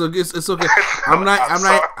 It's okay. I'm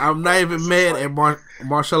not even mad at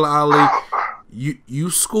Mahershala Ali.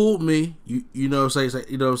 You schooled me. You know what I'm saying?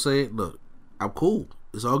 You know what I'm saying? Look, I'm cool.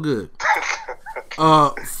 It's all good.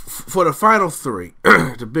 For the final three,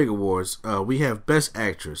 the big awards, we have Best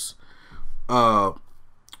Actress,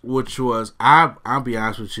 which was I'll be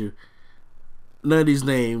honest with you, none of these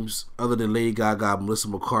names other than Lady Gaga, Melissa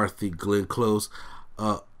McCarthy, Glenn Close,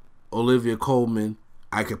 Olivia Colman,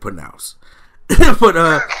 I can pronounce. But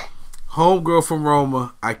Homegirl from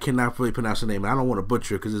Roma, I cannot really pronounce the name. I don't want to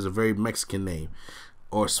butcher it because it's a very Mexican name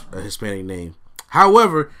or a Hispanic name.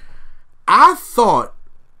 However, I thought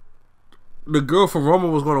the girl from Roma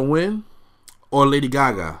was going to win or Lady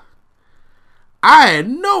Gaga. I had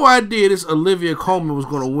no idea this Olivia Colman was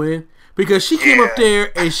going to win because she came up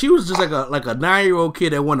there and she was just like a 9-year-old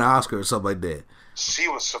kid that won the Oscar or something like that. She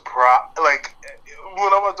was surprised. Like,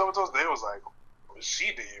 when I went to those, they was like, she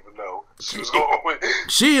didn't even know she was going to win.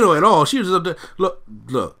 She didn't know at all. She was just up there.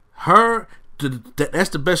 Look, her, that's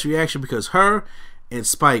the best reaction because her and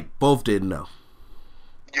Spike both didn't know.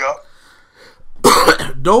 Yup.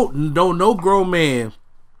 Don't no grown man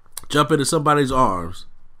jump into somebody's arms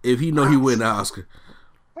if he know he win the Oscar.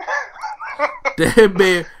 That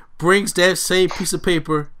man brings that same piece of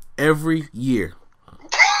paper every year.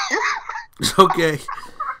 Okay.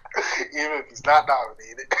 Even if he's not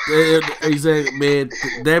nominated. Exactly, man.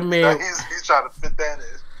 That man. He's trying to fit that in.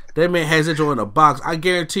 That man has it in a box. I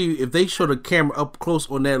guarantee you, if they show the camera up close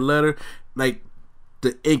on that letter, like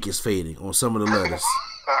the ink is fading on some of the letters.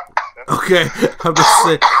 Okay, I'm just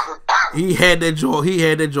saying. He had that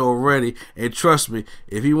jaw ready, and trust me,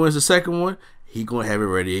 if he wins the second one, he gonna have it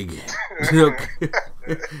ready again.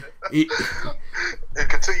 A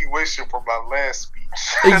continuation from my last speech.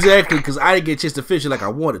 Exactly, because I didn't get a chance to finish it like I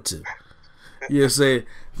wanted to. You know what I'm saying?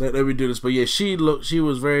 Let me do this. But yeah, she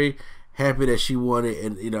was very happy that she won it,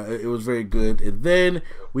 and you know, it was very good. And then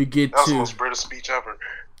we get that was the most British speech ever.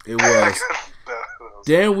 It was.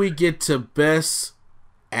 Then we get to Best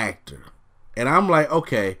Actor. And I'm like,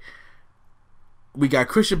 okay. We got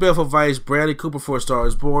Christian Bale for Vice, Bradley Cooper for A Star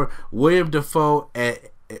Is Born, William Dafoe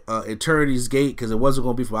at Eternity's Gate because it wasn't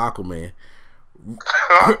going to be for Aquaman.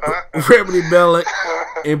 Remy Malek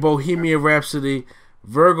in Bohemian Rhapsody,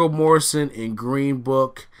 Virgo Morrison in Green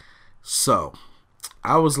Book. So,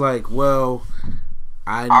 I was like, well,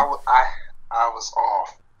 I was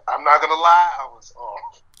off. I'm not gonna lie, I was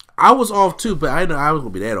off. I was off too, but I didn't know I was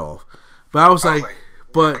gonna be that off. But I was like,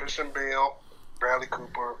 but Christian Bale, Bradley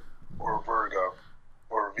Cooper, or Virgo.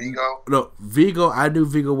 Or Vigo? No, Vigo. I knew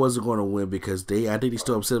Vigo wasn't going to win because I think he's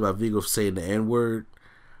still upset about Vigo saying the N-word.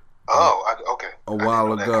 Okay. A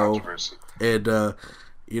while ago, and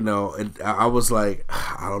you know, and I was like,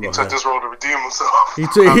 I don't know. He took this role to redeem himself. He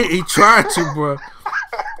tried to, bro.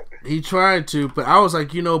 He tried to, but I was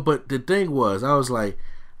like, you know, but the thing was, I was like,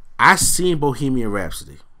 I seen Bohemian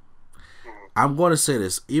Rhapsody. I'm going to say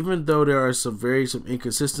this, even though there are some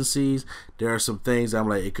inconsistencies, there are some things I'm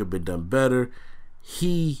like, it could have been done better.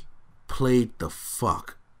 He played the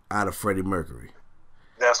fuck out of Freddie Mercury.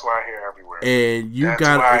 That's what I hear everywhere. And you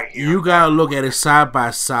gotta look at it side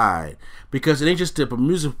by side because it ain't just the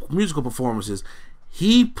musical performances.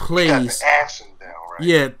 He plays got the action down, right?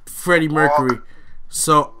 Yeah, Freddie Mercury.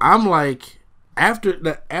 So I'm like,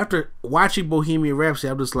 after watching Bohemian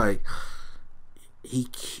Rhapsody, I'm just like,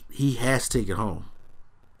 he has to take it home.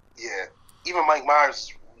 Yeah, even Mike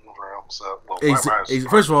Myers. So, well,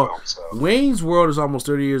 first of all, Wayne's World is almost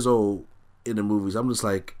 30 years old in the movies. I'm just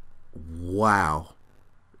like, wow,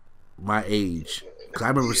 my age. Because I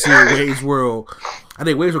remember seeing Wayne's World. I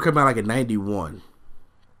think Wayne's World came out like in 91.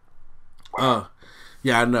 Wow.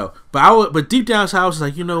 Yeah, I know. But deep down inside, I was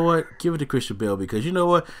like, you know what? Give it to Christian Bale, because you know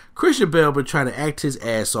what? Christian Bale been trying to act his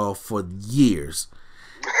ass off for years.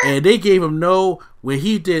 And they gave him when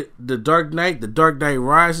he did The Dark Knight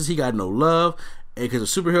Rises, he got no love. And because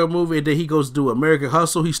it's a superhero movie, and then he goes to do American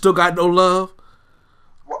Hustle, he still got no love.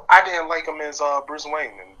 Well, I didn't like him as Bruce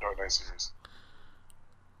Wayne in the Dark Knight series.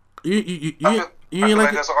 I feel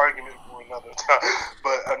like that's an argument for another time.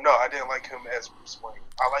 But no, I didn't like him as Bruce Wayne.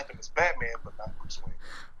 I liked him as Batman, but not Bruce Wayne.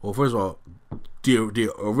 Well, first of all,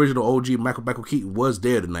 the original OG Michael Keaton was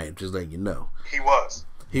there tonight, just like you know. He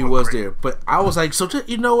was there. But I was like, so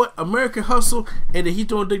you know what? American Hustle, and then he's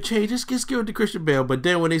doing Dick Cheney. Just give it to Christian Bale. But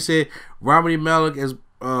then when they said Rami Malek as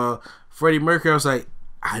Freddie Mercury, I was like,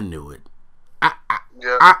 I knew it.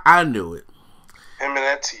 I knew it. Him and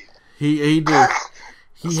that teeth. He did.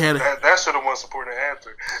 He had that should have won supporting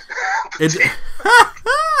actor.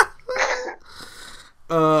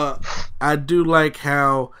 I do like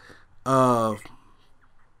how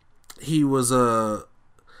he was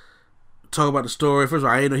talk about the story. First of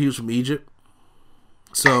all, I didn't know he was from Egypt.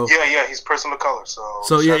 So yeah, he's a person of color.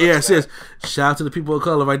 So yeah, it says shout out to the people of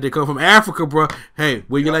color right there. Come from Africa, bro. Hey,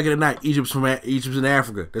 where you like it or not, Egypt's in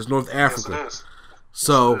Africa. That's North Africa. Yes, it is.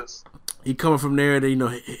 So yes, it is. He coming from there, and you know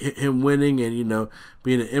him winning, and you know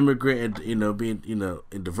being an immigrant, and you know being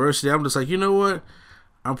in diversity. I'm just like, you know what?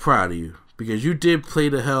 I'm proud of you because you did play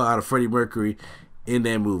the hell out of Freddie Mercury in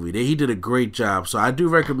that movie. He did a great job. So I do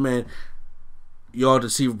recommend y'all to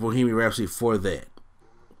see Bohemian Rhapsody for that.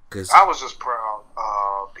 Cause I was just proud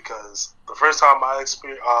because the first time I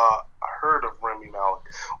heard of Rami Malek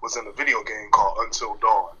was in a video game called Until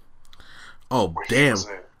Dawn. Oh damn!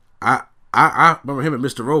 I remember him and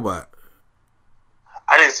Mr. Robot.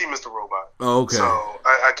 I didn't see Mr. Robot. Oh, okay. So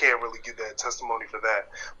I can't really give that testimony for that.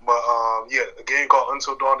 But yeah, a game called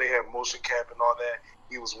Until Dawn, they had motion cap and all that.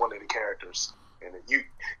 He was one of the characters, and you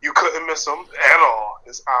couldn't miss him at all.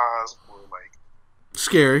 His eyes were like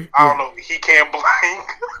scary. I don't know. He can't blink.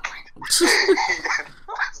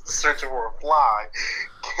 Searching for a fly.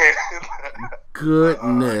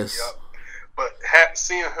 Goodness. Yep. But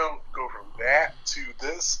seeing him go from that to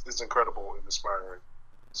this is incredible and inspiring.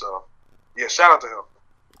 So yeah, shout out to him.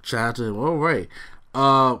 Shout out to him. All right.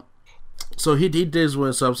 So he did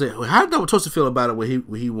win. So I'm saying, how did Toaster feel about it when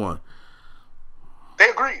he won? They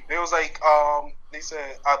agreed. They was like, they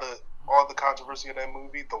said out of all the controversy of that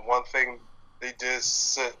movie, the one thing they did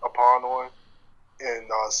sit upon on and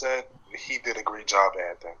said he did a great job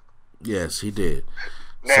acting. Yes, he did.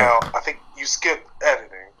 Now, I think you skipped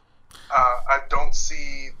editing. I don't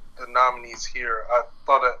see the nominees here. I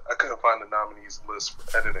thought I couldn't find the nominees list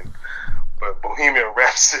for editing, but Bohemian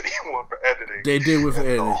Rhapsody won for editing. They did with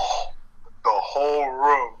editing. The whole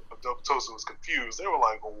room of Double Toasted was confused. They were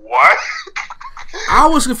like, "What?" I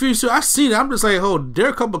was confused too. I seen it. I'm just like, "Oh, there are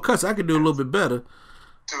a couple of cuts I could do a little bit better."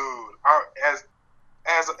 Dude, as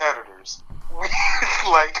editors,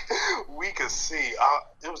 we could see.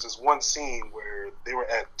 It was just one scene where they were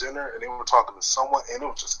at dinner and they were talking to someone, and it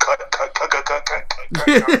was just cut.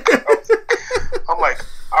 I'm like,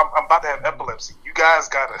 I'm about to have epilepsy. You guys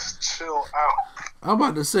gotta chill out. I'm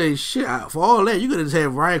about to say, shit. For all that, you could just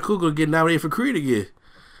have Ryan Coogler get nominated for Creed again.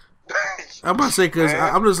 I'm about to say, because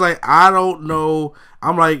I'm just like, I don't know.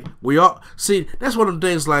 I'm like, we all see. That's one of the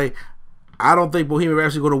things. Like, I don't think Bohemian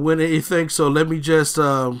Rhapsody going to win anything, so let me just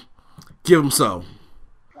give him some.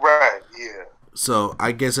 Right, yeah. So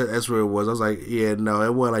I guess that's where it was. I was like, yeah, no,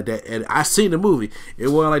 it wasn't like that. And I seen the movie. It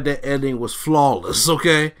wasn't like that ending was flawless,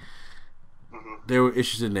 okay? Mm-hmm. There were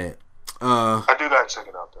issues in that. I do gotta check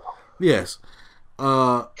it out, though. Yes.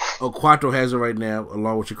 Quattro has it right now,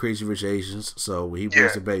 along with your Crazy Rich Asians. So when he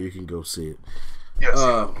brings it back, you can go see it.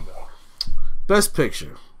 Yes. Best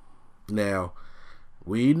Picture. Now,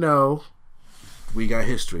 we know we got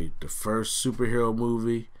history. The first superhero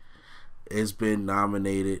movie has been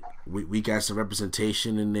nominated. We got some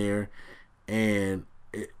representation in there, and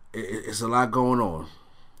it's a lot going on.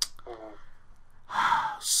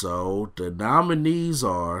 So the nominees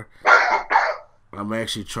are. I'm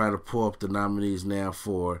actually trying to pull up the nominees now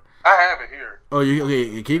for. I have it here. Oh,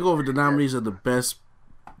 okay. Can you go over the nominees of the best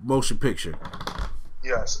motion picture?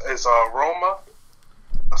 Yes, it's Roma,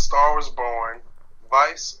 A Star Was Born,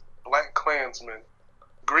 Vice, Black Klansman,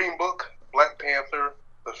 Green Book, Black Panther,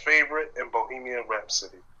 The Favorite, and Bohemian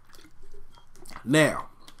Rhapsody. Now,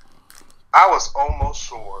 I was almost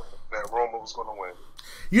sure that Roma was going to win.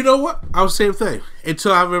 You know what? I was the same thing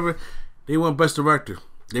until I remember They won Best Director.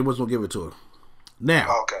 They wasn't gonna give it to her.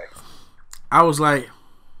 Now, okay. I was like,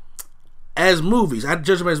 as movies, I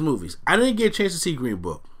judge them as movies. I didn't get a chance to see Green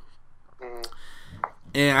Book,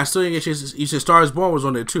 and I still didn't get a chance to. You said Star is Born was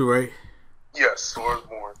on there too, right? Yes, Star is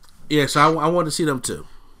Born. Yeah, so I wanted to see them too.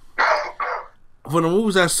 For the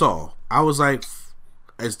movies I saw, I was like,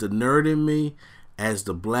 as the nerd in me, as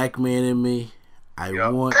the black man in me, I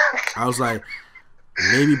was like,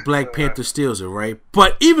 maybe Black Panther steals it, right?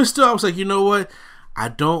 But even still, I was like, you know what? I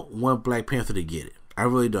don't want Black Panther to get it. I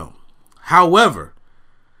really don't. However,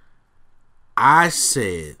 I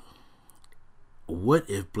said, what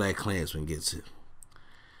if Black Klansman gets it?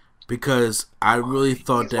 Because I really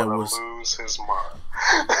thought that was. Lose his mind.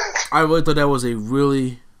 I really thought that was a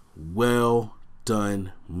really well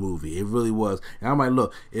done movie. It really was. And I'm like,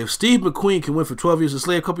 look, if Steve McQueen can win for 12 Years a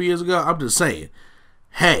Slave a couple years ago, I'm just saying,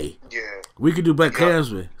 hey, we could do Black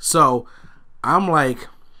Klansman. So I'm like,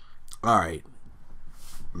 all right,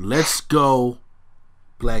 let's go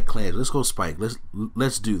Black Klansman. Let's go Spike.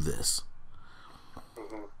 Let's do this.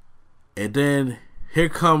 Mm-hmm. And then here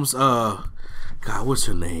comes God, what's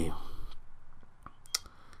her name?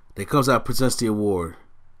 That comes out, presents the award.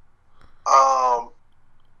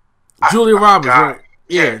 Julia Roberts, right?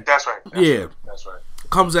 Yeah, that's right. That's right.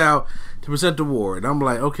 Comes out to present the award. And I'm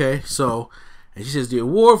like, okay, so, and she says the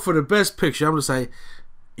award for the best picture. I'm just like,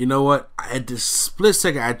 you know what? At the split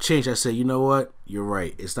second, I changed. I said, you know what? You're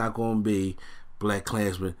right. It's not going to be Black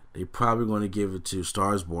Klansman. They're probably going to give it to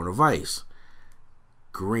Star is Born or Vice.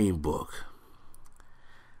 Green Book.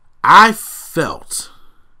 I felt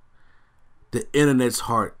the internet's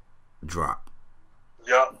heart drop.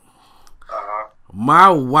 Yep. My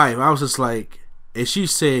wife, I was just like, and she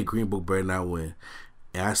said Green Book better not win.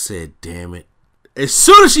 And I said, damn it. As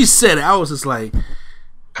soon as she said it, I was just like,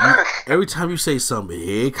 every time you say something,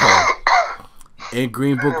 here it comes. And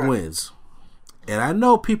Green Book wins. And I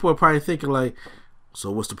know people are probably thinking like,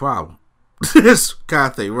 so what's the problem? This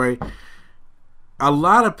kind of thing, right? A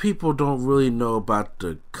lot of people don't really know about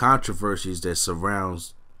the controversies that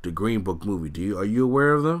surrounds the Green Book movie. Are you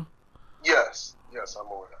aware of them? Yes, I'm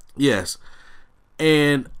aware. Yes.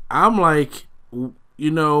 And I'm like,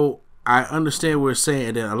 you know, I understand what you're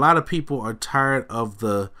saying that a lot of people are tired of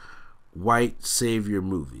the white savior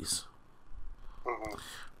movies,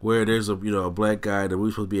 where there's a black guy that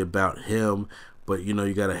we're supposed to be about him, but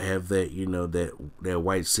you got to have that that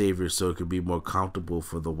white savior so it could be more comfortable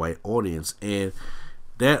for the white audience, and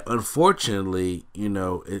that unfortunately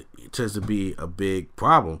it tends to be a big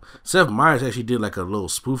problem. Seth Meyers actually did like a little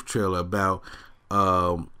spoof trailer about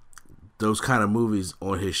those kind of movies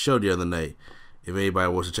on his show the other night, if anybody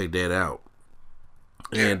wants to check that out.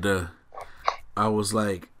 And I was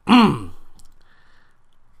like, I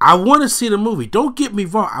want to see the movie. Don't get me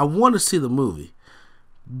wrong, I want to see the movie,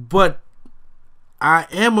 but I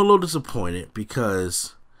am a little disappointed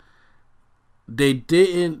because they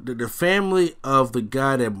didn't. The family of the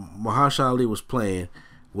guy that Mahershala Ali was playing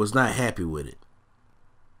was not happy with it.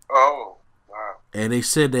 Oh, wow! And they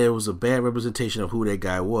said that it was a bad representation of who that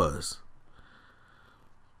guy was.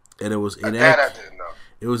 And it was inaccurate. That I didn't know.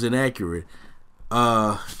 It was inaccurate.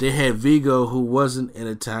 They had Vigo, who wasn't an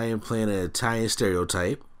Italian, playing an Italian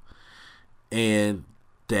stereotype, and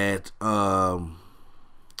that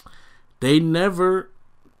they never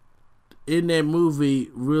in that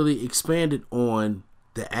movie really expanded on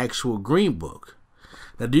the actual Green Book.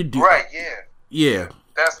 Now, right? Yeah.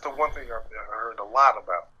 That's the one thing I heard a lot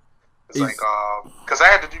about. It's like because I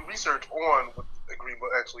had to do research on what the Green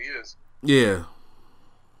Book actually is. Yeah.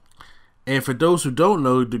 And for those who don't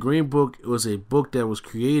know, the Green Book was a book that was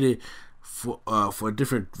created for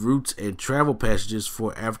different routes and travel passages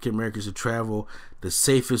for African Americans to travel the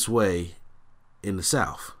safest way in the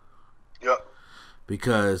South. Yep.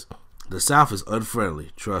 Because the South is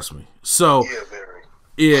unfriendly, trust me. So yeah, very.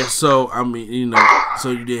 Yeah, so I mean,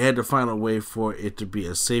 so they had to find a way for it to be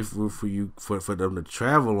a safe route for them to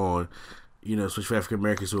travel on. Especially for African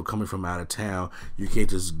Americans who are coming from out of town, you can't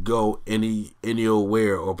just go any old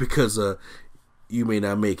where, or because you may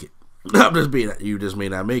not make it. You just may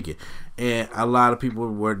not make it, and a lot of people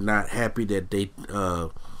were not happy that they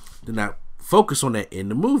did not focus on that in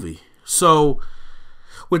the movie. So,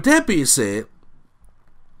 with that being said,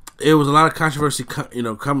 it was a lot of controversy,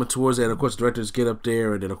 coming towards that. Of course, directors get up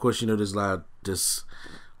there, and then of course, there's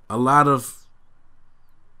a lot of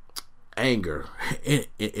anger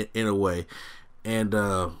in a way, and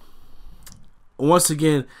once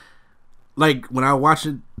again, like when I watched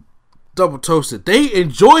it, Double Toasted, they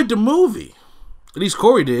enjoyed the movie. At least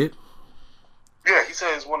Corey did. Yeah, he said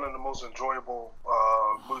it's one of the most enjoyable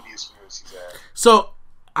movie experiences he's had. So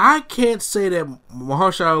I can't say that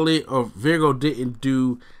Mahershala Ali or Virgo didn't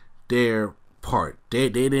do their part. They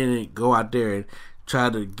didn't go out there and try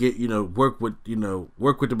to get work with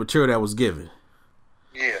the material that was given.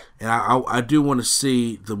 Yeah. And I do want to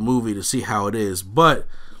see the movie to see how it is, but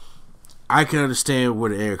I can understand where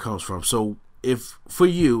the air comes from. So, if for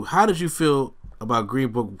you, how did you feel about Green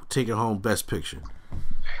Book taking home Best Picture?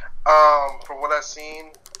 From what I've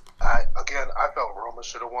seen, I felt Roma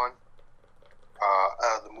should have won.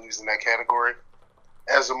 Out of the movies in that category.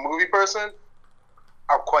 As a movie person,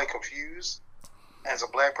 I'm quite confused. As a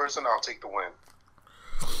black person, I'll take the win.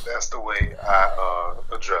 That's the way I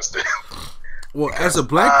addressed it. Well, because, as a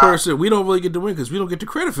black person, we don't really get the win because we don't get the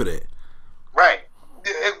credit for that. Right.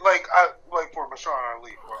 Like for Mahershala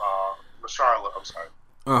Ali, Mahershala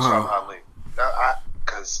Ali.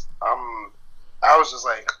 Because I was just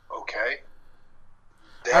like, okay.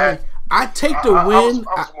 I take the win.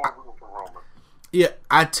 I was more rooting for Roma. Yeah,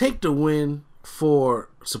 I take the win for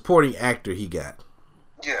supporting actor he got.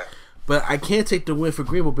 Yeah. But I can't take the win for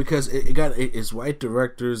Green Book because it's white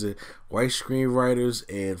directors and white screenwriters,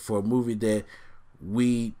 and for a movie that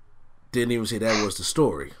we didn't even say that was the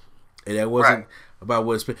story, and that wasn't about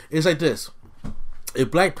what it's like this.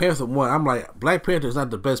 If Black Panther won, I'm like, Black Panther is not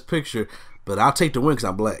the best picture, but I'll take the win because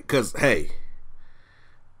I'm black. Because hey,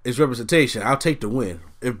 it's representation. I'll take the win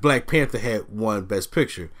if Black Panther had won Best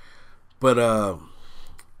Picture. But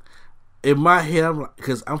in my head,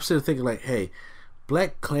 because I'm sitting thinking like, hey,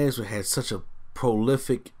 Black Klansman had such a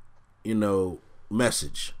prolific,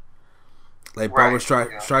 message. Like Barbara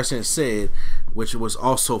Streisand said, which was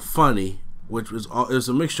also funny, it was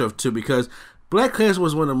a mixture of two, because Black Klansman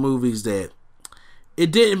was one of the movies that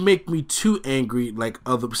it didn't make me too angry like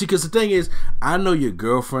other. See, because the thing is, I know your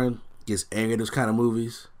girlfriend gets angry at those kind of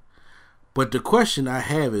movies, but the question I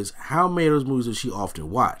have is, how many of those movies does she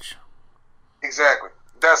often watch? Exactly.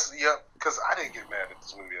 Because I didn't get mad at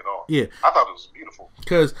this movie at all. Yeah. I thought it was beautiful.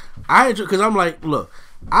 Because I'm like, look,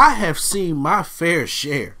 I have seen my fair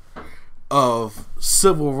share of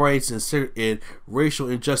civil rights and racial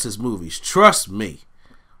injustice movies. Trust me.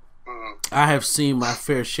 Mm-hmm. I have seen my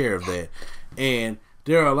fair share of that. And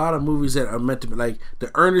there are a lot of movies that are meant to be like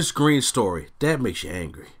the Ernest Green story. That makes you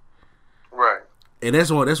angry. Right. And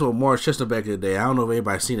that's what Morris Chestnut back in the day. I don't know if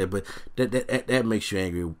anybody's seen it, but that makes you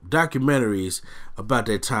angry. Documentaries about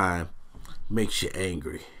that time makes you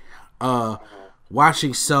angry.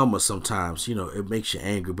 Watching Selma sometimes, it makes you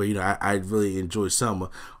angry. But I really enjoy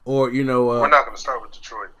Selma. Or we're not going to start with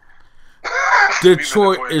Detroit.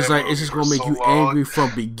 Detroit is like it's just going to make you angry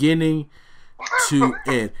from beginning to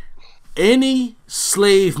end. Any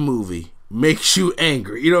slave movie makes you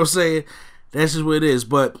angry. You know what I'm saying? That's just what it is.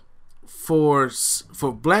 But for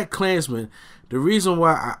Black Klansman, the reason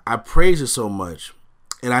why I praise it so much,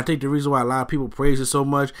 and I think the reason why a lot of people praise it so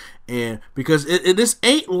much, and because this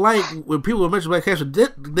ain't like when people mention Black Klansman,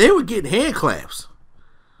 they were getting hand claps.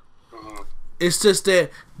 Mm-hmm. It's just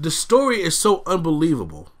that the story is so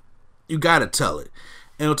unbelievable. You gotta tell it.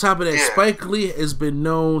 And on top of that, Spike Lee has been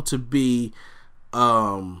known to be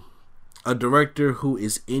a director who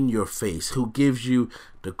is in your face, who gives you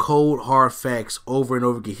the cold, hard facts over and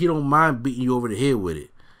over again. He don't mind beating you over the head with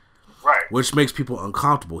it. Right. Which makes people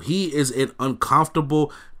uncomfortable. He is an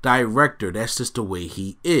uncomfortable director. That's just the way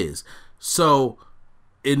he is. So,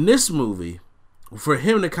 in this movie, for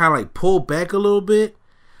him to kind of like pull back a little bit,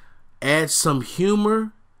 add some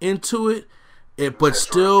humor into it, but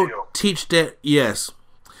still teach that,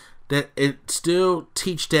 that it still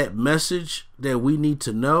teach that message that we need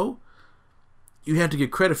to know, you have to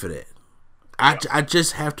get credit for that. I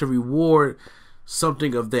just have to reward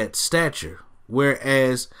something of that stature.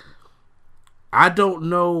 Whereas I don't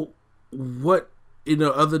know what,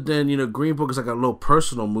 other than, Green Book is like a little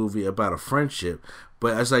personal movie about a friendship.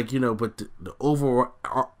 But it's like, but the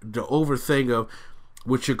over thing of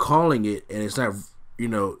what you're calling it, and it's not,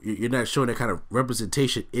 you're not showing that kind of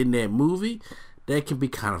representation in that movie, that can be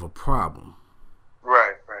kind of a problem.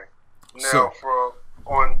 Right. Now,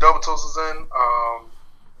 on Double Toast's end,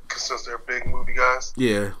 since they're big movie guys,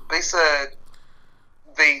 they said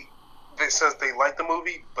they liked the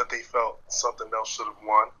movie, but they felt something else should have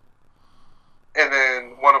won. And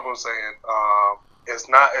then one of them saying, it's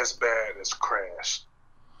not as bad as Crash.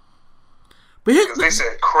 Because they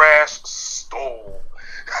said Crash stole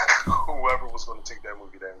whoever was going to take that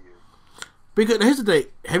movie that year. Because here's the thing.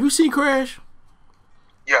 Have you seen Crash?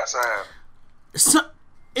 Yes, I have. So,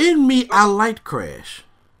 in me, I liked Crash.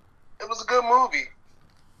 It was a good movie.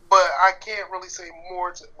 But I can't really say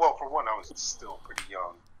more. Well, for one, I was still pretty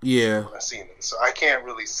young. Yeah. When I seen it. So I can't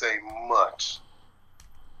really say much.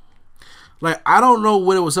 Like, I don't know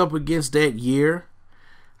what it was up against that year.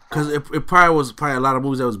 because it probably was a lot of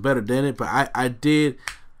movies that was better than it, but I did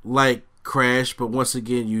like Crash, but once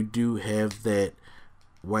again, you do have that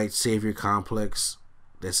white savior complex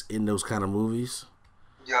that's in those kind of movies.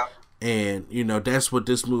 Yeah. And, that's what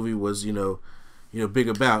this movie was, big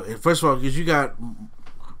about. And first of all, because you got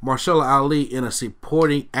Mahershala Ali in a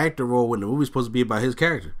supporting actor role when the movie's supposed to be about his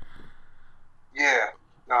character. Yeah.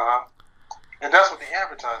 And that's what they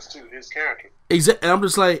advertised, too, his character. Exactly. And I'm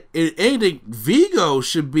just like, if anything, Viggo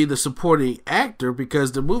should be the supporting actor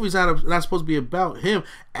because the movie's not supposed to be about him.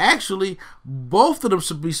 Actually, both of them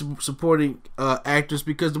should be supporting actors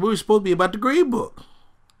because the movie's supposed to be about the Green Book.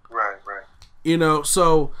 Right.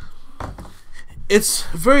 So it's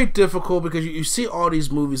very difficult because you see all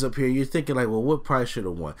these movies up here. You're thinking like, well, what probably should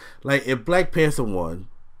have won? Like if Black Panther won,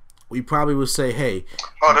 we probably would say, hey,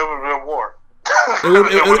 oh, there would have been a war.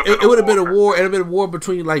 It would have been a war, and it would have been a war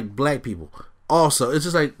between like black people. Also, it's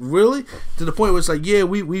just like really to the point where it's like, yeah,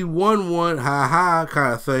 we won one, ha ha,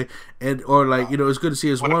 kind of thing, or like it's good to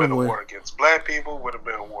see us win. Would have been a war against black people. Would have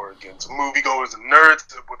been a war against moviegoers and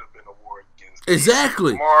nerds. It would have been a war against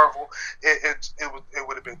exactly Marvel. It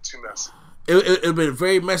would have been too messy. It would have been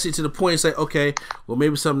very messy to the point it's like, okay, well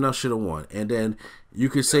maybe something else should have won, and then you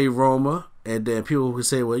could say Roma. And then people would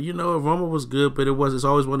say, well, Roma was good, but it's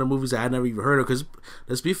always one of the movies that I never even heard of. Because,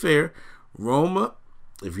 let's be fair, Roma,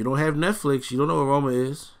 if you don't have Netflix, you don't know what Roma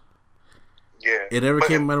is. Yeah. It never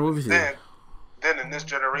came out of movie theater. Then in this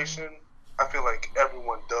generation, I feel like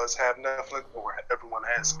everyone does have Netflix, or everyone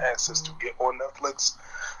has access to get on Netflix.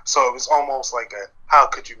 So it was almost like how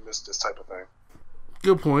could you miss this type of thing?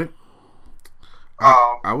 Good point.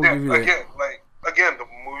 I will give you that. Again, the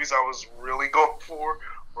movies I was really going for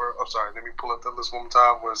I'm sorry, let me pull up the list one more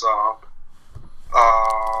time, was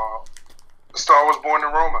Star Wars Born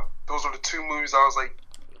in Roma. Those were the two movies I was like,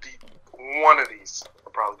 one of these are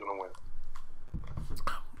probably going to win.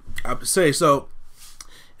 I would say, so,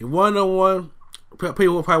 if 101,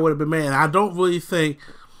 people probably would have been mad. I don't really think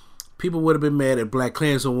people would have been mad if Black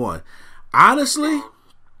Klansman won. Honestly,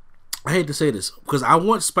 I hate to say this, because I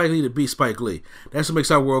want Spike Lee to be Spike Lee. That's what makes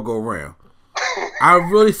our world go round. I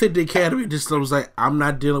really think the Academy just was like, I'm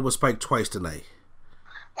not dealing with Spike twice tonight.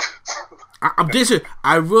 I'm dishing.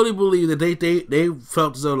 I really believe that they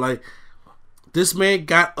felt as though like this man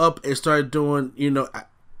got up and started doing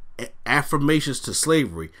affirmations to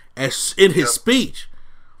slavery as in his speech.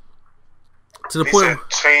 To the point said,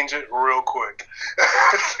 change it real quick.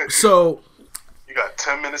 So you got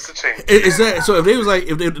 10 minutes to change it. Is that so? If they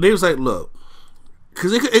was like, look,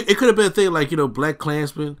 because it could have been a thing like Black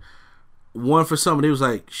Klansman. One for somebody, he was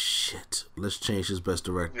like, shit, let's change his best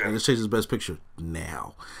director. Yeah. Let's change his best picture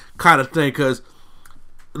now. Kind of thing, because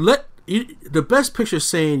the best picture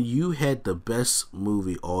saying you had the best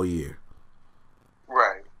movie all year.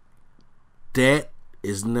 Right. That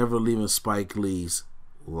is never leaving Spike Lee's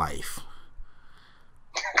life.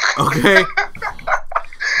 Okay?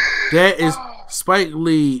 That is, Spike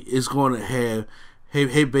Lee is going to have,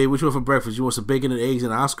 hey babe, what you want for breakfast? You want some bacon and eggs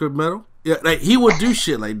and an Oscar medal? Yeah, like he would do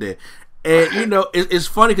shit like that. And, it's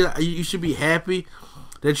funny because you should be happy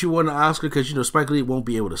that you won the Oscar because, Spike Lee won't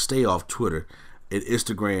be able to stay off Twitter and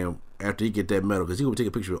Instagram after he get that medal because he going to take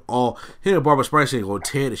a picture of all. Him and Barbara Streisand going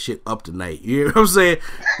to tear the shit up tonight. You know what I'm saying?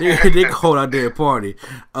 They can hold out there and party.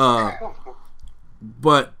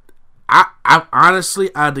 But I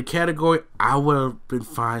honestly, out of the category, I would have been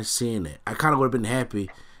fine seeing that. I kind of would have been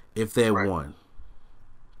happy if they won.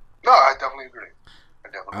 No, I definitely agree.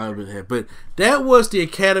 I would have been happy. But that was the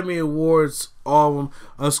Academy Awards, all of them,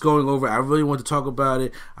 us going over. I really want to talk about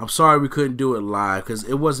it. I'm sorry we couldn't do it live because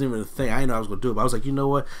it wasn't even a thing. I didn't know I was going to do it, but I was like, you know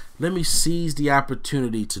what? Let me seize the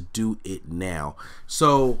opportunity to do it now.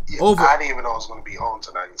 So, I didn't even know I was going to be on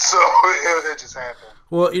tonight, so it just happened.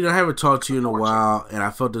 Well, I haven't talked to you in a while, and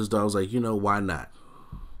I felt as though I was like, why not?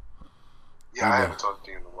 Yeah, I haven't talked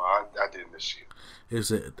to you in a while. I did miss you.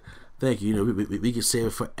 Thank you. We can save it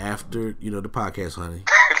for after the podcast, honey.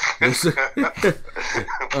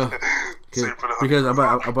 Because I'm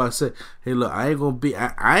about to say, hey, look, I ain't gonna be.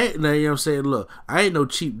 I ain't. You know what I'm saying? Look, I ain't no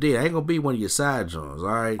cheap date. I ain't gonna be one of your side joints. All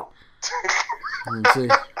right. You know what I'm saying?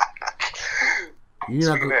 You're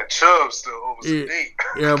not gonna that chub still over some date.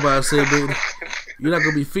 Yeah, I'm about to say, baby, you're not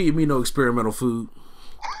gonna be feeding me no experimental food.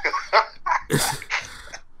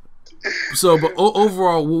 So, but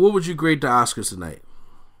overall, what would you grade the Oscars tonight?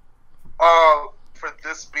 For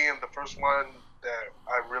this being the first one that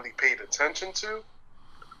I really paid attention to,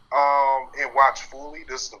 and watched fully.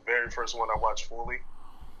 This is the very first one I watched fully.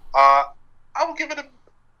 I would give it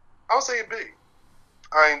I would say a B.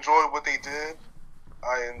 I enjoyed what they did.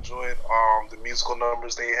 I enjoyed the musical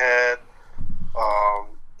numbers they had.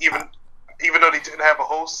 Even even though they didn't have a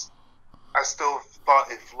host, I still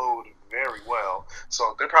thought it flowed very well.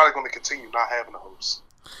 So they're probably going to continue not having a host.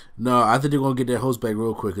 No, I think they're going to get that host back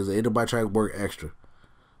real quick because ain't nobody trying to work extra.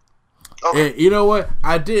 Okay. And you know what?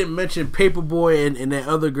 I didn't mention Paperboy and that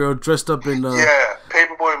other girl dressed up in... yeah,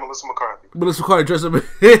 Paperboy and Melissa McCarthy. Melissa McCarthy dressed up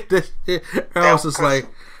in... I was just like...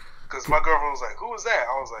 Because my girlfriend was like, who was that?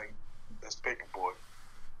 I was like, that's Paperboy.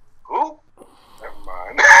 Who? Never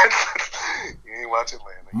mind. You ain't watching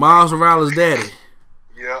Atlanta. Miles Morales' daddy.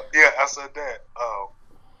 Yeah, I said that. I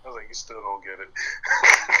was like, you still don't get it.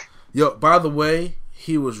 Yo, by the way,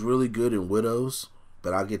 he was really good in Widows,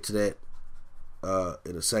 but I'll get to that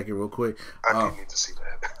in a second real quick. I do need to see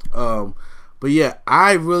that. But yeah,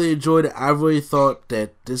 I really enjoyed it. I really thought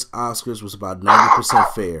that this Oscars was about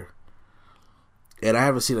 90% fair. And I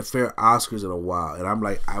haven't seen a fair Oscars in a while. And I'm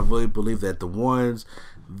like, I really believe that the ones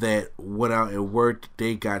that went out and worked,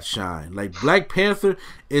 they got shine. Like, Black Panther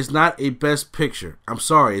is not a best picture. I'm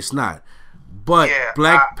sorry, it's not. But yeah,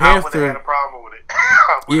 Black Panther... I would have had a problem with it.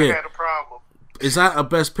 I would have had a problem. It's not a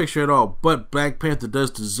best picture at all. But Black Panther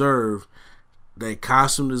does deserve that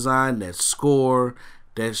costume design, that score,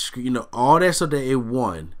 that, all that stuff that it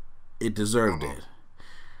won. It deserved it.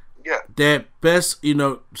 Yeah. That best,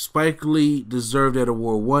 Spike Lee deserved that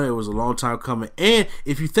award. One, it was a long time coming. And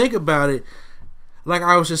if you think about it, like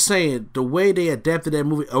I was just saying, the way they adapted that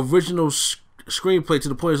movie, original screenplay to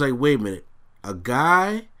the point is like, wait a minute, a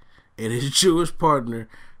guy and his Jewish partner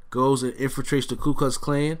goes and infiltrates the Ku Klux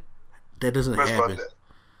Klan? That doesn't happen.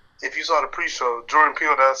 If you saw the pre-show, Jordan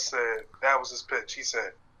Peele said that was his pitch. He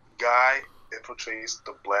said, "Guy infiltrates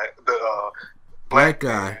the black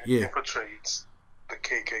guy, yeah, infiltrates the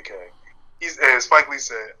KKK." And Spike Lee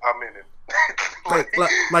said, "I'm in it."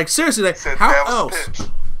 like seriously, like, said how that was else? Pitch.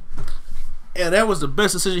 Yeah, that was the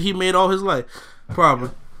best decision he made all his life,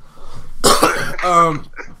 probably.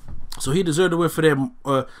 So he deserved to win for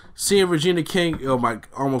that. Seeing Regina King,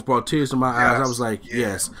 almost brought tears to my eyes. I was like,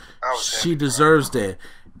 yes, she deserves that.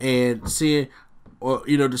 And seeing,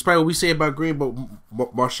 despite what we say about Green, but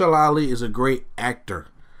Mahershala Ali is a great actor.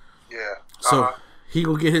 Yeah. So he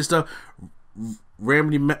gonna get his stuff.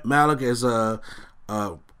 Rami Malek as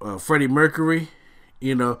Freddie Mercury.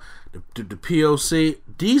 The POC.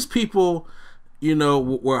 These people,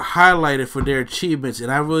 were highlighted for their achievements,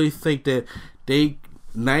 and I really think that they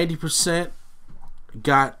 90%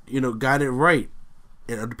 got it right.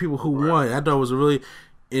 And the people who won, I thought it was really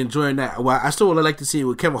enjoying that. Well, I still would like to see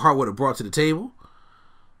what Kevin Hart would have brought to the table.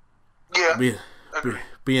 Yeah,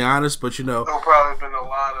 being honest, but there'll probably been a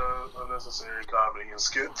lot of unnecessary comedy and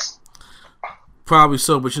skits. Probably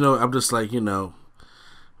so, but I'm just like,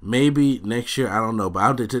 maybe next year, I don't know.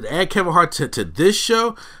 But to add Kevin Hart to this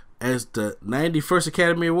show as the 91st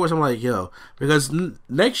Academy Awards, I'm like, yo, because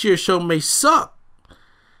next year's show may suck.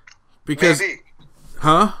 Because, Maybe.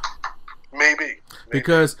 Huh? Maybe.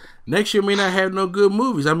 Because next year may not have no good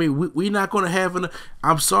movies. I mean, we not going to have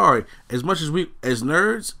I'm sorry. As much as as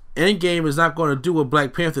nerds, Endgame is not going to do what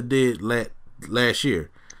Black Panther did last year.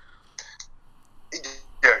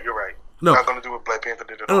 Yeah, you're right. No. Not going to do what Black Panther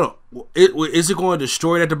did at all. No. Is it going to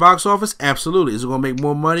destroy it at the box office? Absolutely. Is it going to make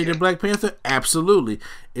more money than Black Panther? Absolutely.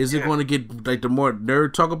 Is it going to get like the more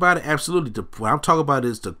nerd talk about it? Absolutely. What I'm talking about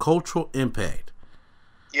is the cultural impact.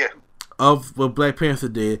 Yeah. Of what Black Panther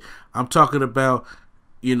did. I'm talking about,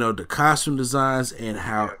 the costume designs and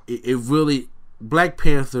how it really, Black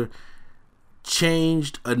Panther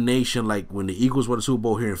changed a nation, like when the Eagles won the Super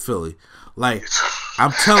Bowl here in Philly. Like,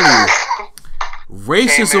 I'm telling you,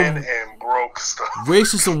 racism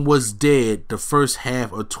was dead the first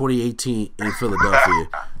half of 2018 in Philadelphia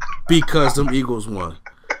because them Eagles won.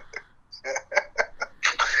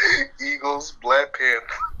 Eagles, Black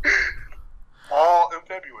Panther, all in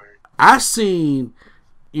February. I seen,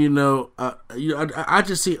 I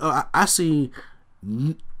seen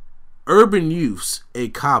urban youths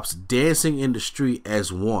and cops dancing in the street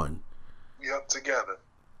as one. Yep, together.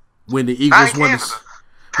 When the Eagles won,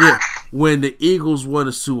 when the Eagles won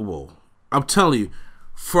the Super Bowl, I'm telling you,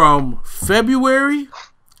 from February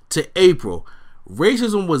to April,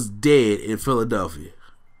 racism was dead in Philadelphia.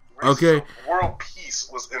 Okay, world peace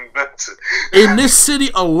was invented in this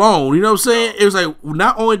city alone. You know what I'm saying? It was like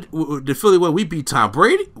not only the Philly win, we beat Tom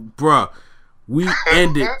Brady, bruh. We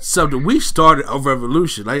ended something. We started a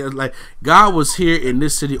revolution. Like God was here in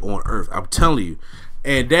this city on earth. I'm telling you,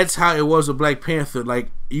 and that's how it was with Black Panther.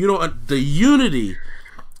 Like the unity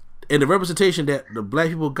and the representation that the black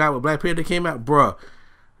people got when Black Panther came out, bruh.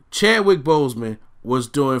 Chadwick Boseman was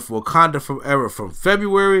doing for Wakanda Forever from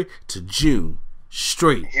February to June.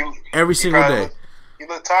 Straight. Every single day. He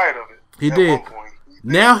looked tired of it. He did. One point.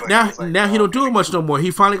 Now he don't do it much no more.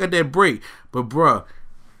 He finally got that break. But bruh,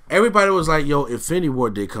 everybody was like, "Yo, Infinity War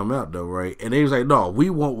did come out though, right?" And they was like, "No, we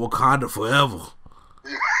want Wakanda forever."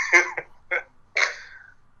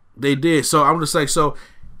 They did. So I'm just like, so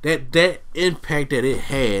that impact that it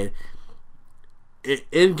had.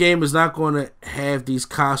 Endgame is not going to have these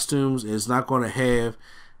costumes. It's not going to have,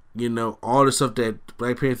 all the stuff that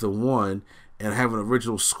Black Panther won and have an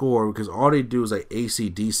original score, because all they do is like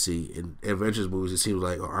AC/DC in Avengers movies. It seems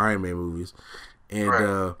like, or Iron Man movies, and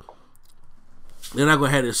they're not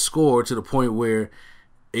going to have this score to the point where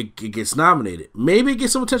it gets nominated. Maybe it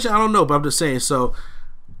gets some attention. I don't know, but I'm just saying. So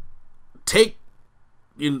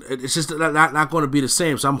it's just not going to be the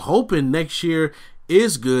same. So I'm hoping next year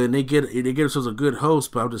is good and they get themselves a good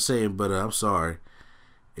host. But I'm just saying. But I'm sorry.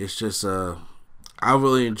 It's just I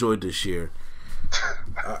really enjoyed this year.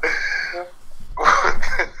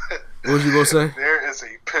 What was you gonna say? There is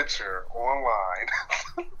a picture online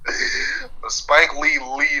of Spike Lee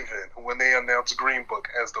leaving when they announced Green Book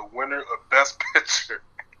as the winner of Best Picture.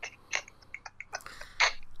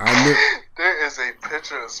 There is a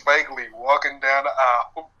picture of Spike Lee walking down the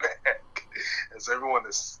aisle back as everyone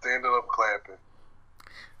is standing up clapping.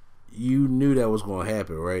 You knew that was going to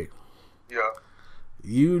happen, right? Yeah.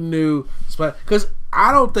 You knew Spike, because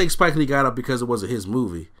I don't think Spike Lee got up because it wasn't his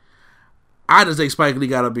movie. I just think Spike Lee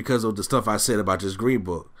got up because of the stuff I said about this Green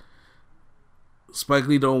Book. Spike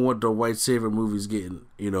Lee don't want the white savior movies getting,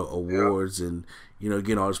 awards and,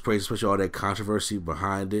 getting all this praise, especially all that controversy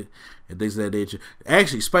behind it and things of that nature.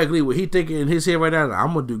 Actually, Spike Lee, what he thinking in his head right now,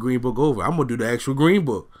 I'm going to do Green Book over. I'm going to do the actual Green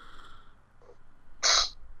Book.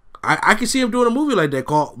 I can see him doing a movie like that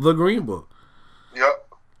called The Green Book. Yep.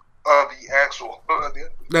 The actual.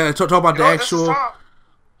 Talk about the actual.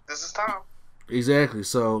 This is time. Exactly.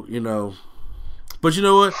 So, but you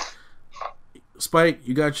know what? Spike,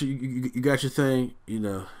 you got your thing,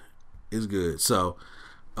 it's good. So,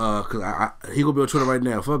 cause he gonna be on Twitter right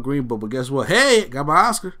now. Fuck Green Book, but guess what? Hey, got my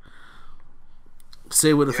Oscar.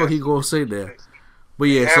 Say what the fuck he gonna say there. But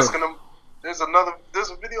yeah, asking him. There's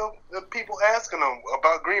a video of people asking him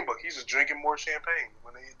about Green Book. He's just drinking more champagne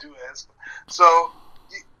when they do ask him. So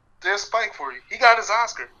there's Spike for you. He got his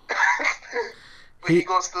Oscar, but he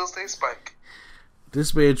gonna still stay Spike.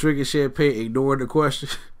 This man drinking champagne, ignoring the question.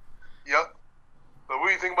 Yep. But what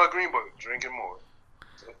do you think about Green Book? Drinking more.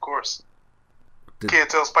 So of course. Can't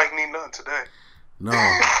tell Spike need nothing today. No.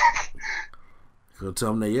 Couldn't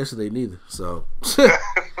tell him that yesterday neither. So.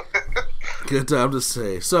 Good time to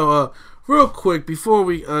say. So, real quick, before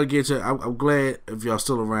we get to I'm glad if y'all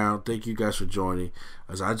still around. Thank you guys for joining.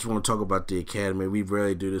 As I just want to talk about the Academy. We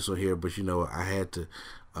rarely do this on here, but I had to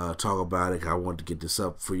talk about it. I wanted to get this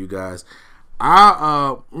up for you guys.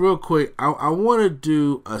 Real quick, I want to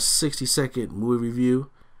do a 60-second movie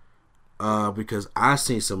review because I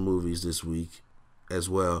seen some movies this week as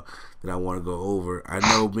well that I want to go over. I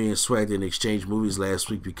know me and Swag didn't exchange movies last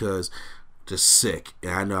week because just sick,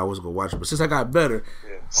 and I know I wasn't gonna watch it, but since I got better,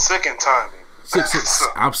 sick and timing.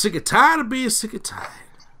 I'm sick and tired of being sick and tired.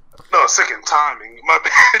 No, sick and timing. My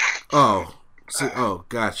bad. Oh,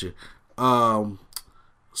 gotcha.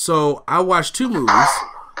 So I watched two movies.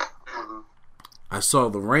 I saw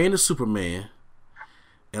The Reign of Superman,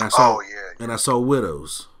 and I saw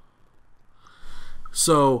Widows.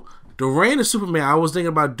 So The Reign of Superman, I was thinking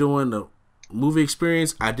about doing the movie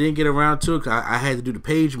experience. I didn't get around to it because I had to do the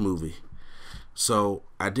Page movie. So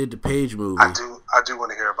I did the Page movie. I do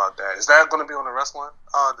want to hear about that. Is that going to be on the wrestling?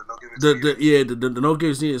 The No Gimmicks Needed? The No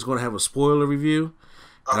Gimmicks Needed is going to have a spoiler review,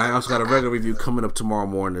 and I also got a regular review coming up tomorrow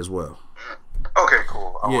morning as well. Okay,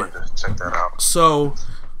 cool. I wanted to check that out. So,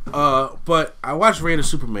 but I watched Reign of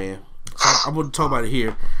Superman. So I'm going to talk about it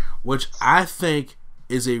here, which I think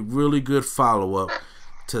is a really good follow-up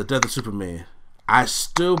to The Death of Superman. I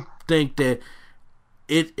still think that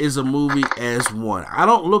it is a movie as one. I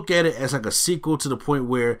don't look at it as like a sequel to the point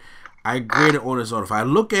where I grade it on its own. If I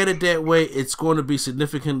look at it that way, it's going to be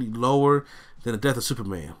significantly lower than The Death of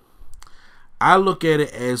Superman. I look at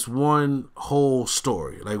it as one whole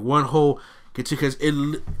story, like one whole, because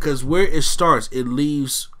where it starts, it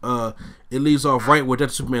leaves off right where Death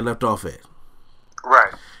of Superman left off at.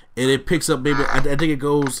 Right. And it picks up maybe, I think it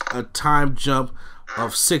goes a time jump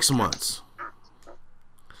of 6 months.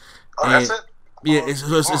 Oh, and, that's it? Yeah,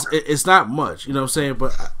 it's not much, you know what I'm saying?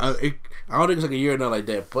 But I don't think it's like a year or nothing like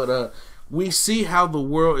that. But we see how the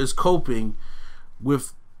world is coping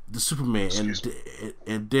with the Superman,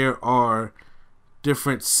 and there are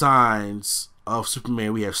different signs of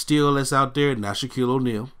Superman. We have Steel that's out there, not Shaquille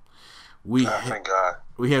O'Neal. Thank God.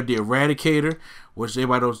 We have the Eradicator, which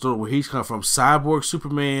everybody knows where he's come from. Cyborg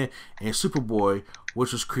Superman and Superboy,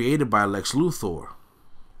 which was created by Lex Luthor.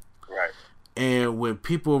 And when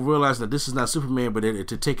people realize that this is not Superman, but they're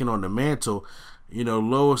taking on the mantle, you know,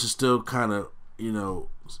 Lois is still kind of, you know,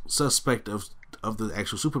 suspect of the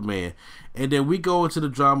actual Superman. And then we go into the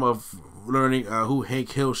drama of learning who Hank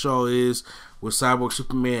Hillshaw is with Cyborg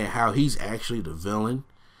Superman and how he's actually the villain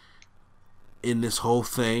in this whole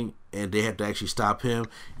thing, and they have to actually stop him,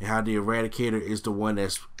 and how the Eradicator is the one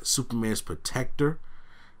that's Superman's protector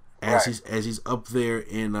as he's up there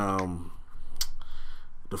in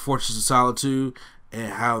the Fortress of Solitude,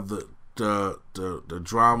 and how the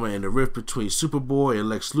drama and the rift between Superboy and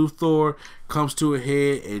Lex Luthor comes to a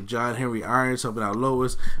head, and John Henry Irons helping out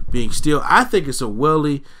Lois being Steel. I think it's a well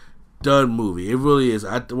done movie. It really is.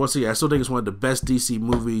 Once again, I still think it's one of the best DC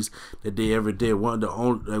movies that they ever did. One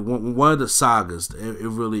of the sagas. It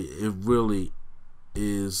really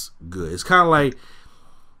is good. It's kind of like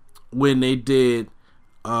when they did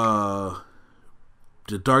The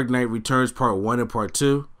Dark Knight Returns Part 1 and Part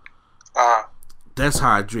 2. That's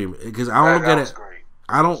how I dream it, because I don't look at it. Great.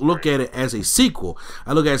 I don't look at it as a sequel.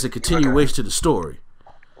 I look at it as a continuation to the story.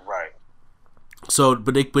 Right. So,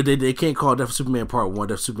 but they can't call Death of Superman Part 1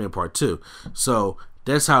 Death of Superman Part 2. So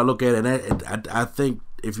that's how I look at it. And I think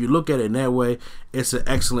if you look at it in that way, it's an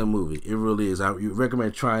excellent movie. It really is. I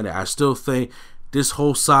recommend trying it. I still think this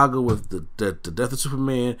whole saga with the Death of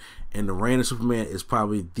Superman and the Reign of Superman is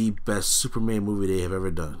probably the best Superman movie they have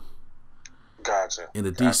ever done. Gotcha. In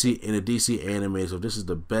the DC anime, so this is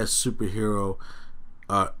the best superhero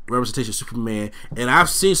representation of Superman. And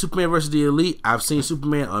I've seen Superman vs. the Elite. I've seen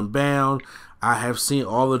Superman Unbound. I have seen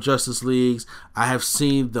all the Justice Leagues. I have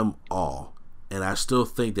seen them all, and I still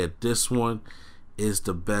think that this one is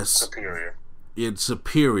the best. Superior. It's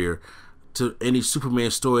superior to any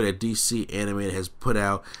Superman story that DC animated has put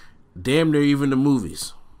out. Damn near even the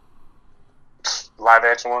movies. Live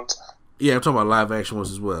action ones. Yeah, I'm talking about live action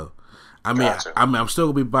ones as well. I mean, Gotcha. I'm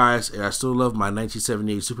still gonna be biased, and I still love my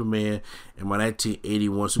 1978 Superman and my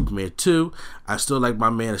 1981 Superman 2. I still like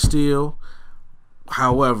my Man of Steel.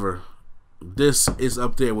 However, this is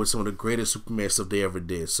up there with some of the greatest Superman stuff they ever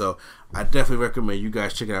did. So I definitely recommend you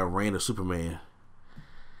guys check out Reign of Superman.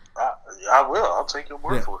 I will. I'll take your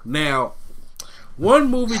word for it. Now,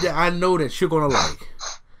 one movie that I know that you're gonna like.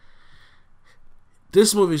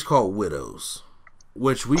 This movie is called Widows,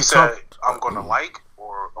 which we said I'm gonna like.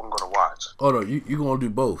 I'm gonna watch. Oh no, you're gonna do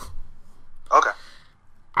both. Okay.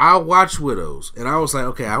 I watched Widows, and I was like,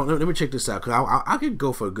 okay, let me check this out, because I could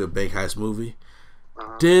go for a good bank heist movie.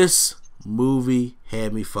 Mm-hmm. This movie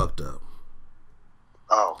had me fucked up.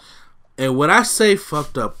 Oh. And when I say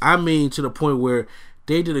fucked up, I mean to the point where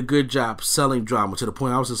they did a good job selling drama, to the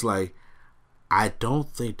point I was just like, I don't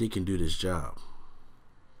think they can do this job.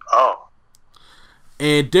 Oh.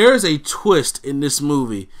 And there's a twist in this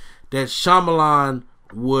movie that Shyamalan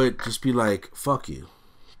would just be like, fuck you,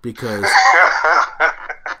 because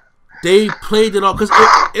they played it all, because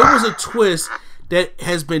it was a twist that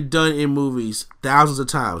has been done in movies thousands of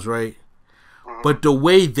times, right? But the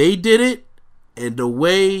way they did it and the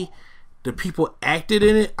way the people acted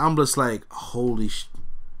in it, I'm just like, holy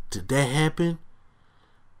did that happen?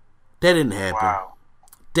 That didn't happen. Wow.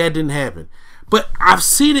 That didn't happen. But I've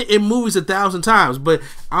seen it in movies 1,000 times, but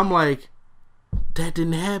I'm like, that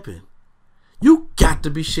didn't happen. You got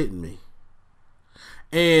to be shitting me.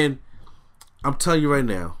 And I'm telling you right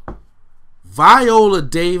now, Viola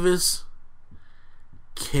Davis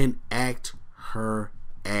can act her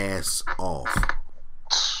ass off.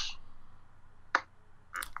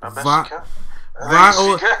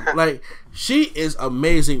 Viola, like, she is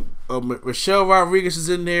amazing. Michelle Rodriguez is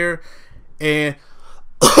in there, and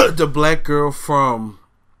the black girl from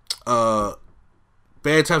Bad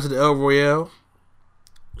Times at the El Royale,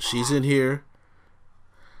 she's in here.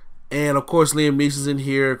 And of course, Liam Neeson's in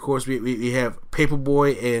here. Of course, we have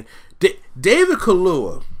Paperboy, and David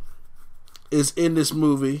Kaluuya is in this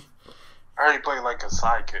movie. I heard he played like a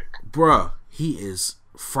sidekick. Bruh, he is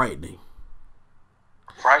frightening.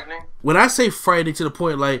 Frightening? When I say frightening, to the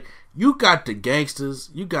point like, you got the gangsters,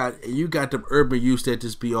 you got the urban youths that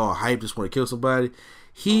just be all hyped, just want to kill somebody.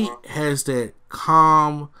 He has that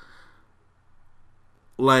calm,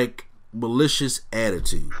 like, malicious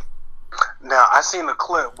attitude. Now, I seen a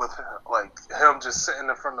clip with him just sitting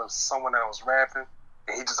in front of someone that was rapping,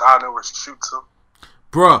 and he just out of nowhere shoots him.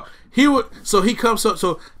 Bruh, he comes up,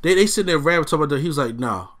 so they sitting there rapping, talking about that. He was like,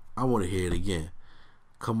 no, I want to hear it again.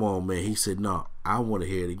 Come on, man. He said, no, I want to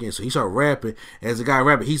hear it again. So he started rapping. As the guy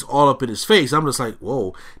rapping, he's all up in his face. I'm just like,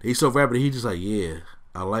 whoa. He started rapping, and he just like, yeah,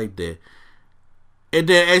 I like that. And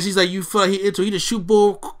then as he's like, you feel like he just shoot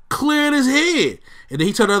bull clear in his head. And then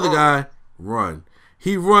he told the other guy, run.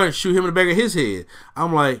 He runs, shoot him in the back of his head.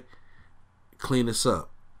 I'm like, clean this up.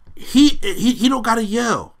 he don't gotta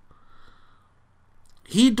yell.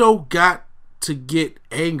 He don't got to get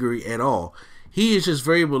angry at all. He is just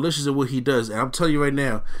very malicious in what he does. And I'm telling you right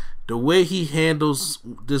now, the way he handles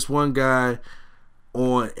this one guy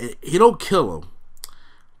he don't kill him,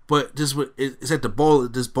 but it's at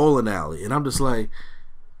this bowling alley, and I'm just like,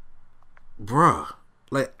 bruh,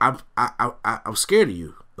 like I'm scared of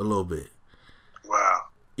you a little bit. Wow.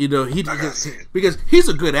 You know, because he's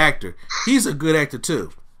a good actor. He's a good actor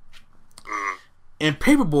too. And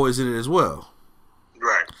Paperboy's in it as well.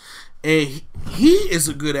 Right. And he is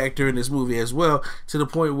a good actor in this movie as well, to the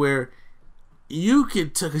point where you can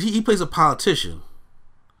tell, because he plays a politician.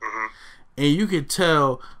 Mm-hmm. And you can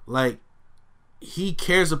tell, like, he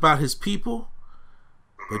cares about his people,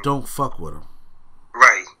 but don't fuck with them.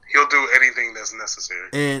 Right. He'll do anything that's necessary.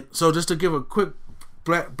 And so just to give a quick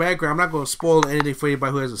background, I'm not going to spoil anything for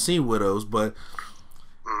anybody who hasn't seen Widows, but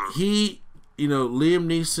he, Liam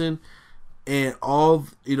Neeson and all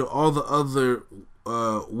the other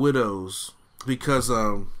widows, because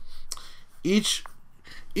each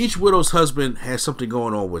widow's husband has something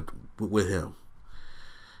going on with him,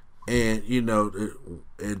 and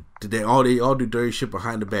and they all do dirty shit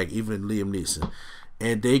behind the back, even Liam Neeson,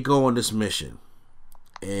 and they go on this mission,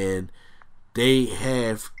 and they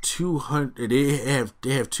have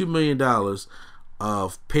 $2 million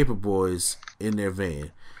of paper boys in their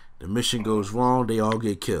van. The mission goes wrong, they all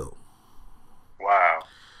get killed. Wow.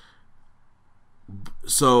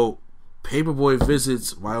 So Paperboy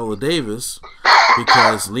visits Viola Davis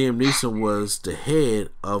because Liam Neeson was the head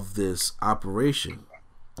of this operation.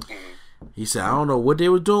 He said, I don't know what they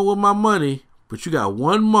were doing with my money, but you got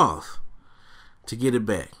 1 month to get it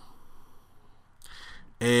back.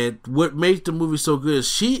 And what makes the movie so good is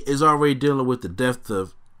she is already dealing with the death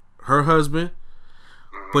of her husband,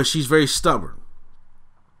 but she's very stubborn.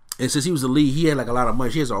 And since he was the lead, he had like a lot of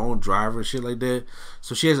money. She has her own driver and shit like that.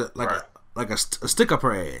 So she has a stick up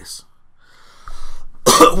her ass.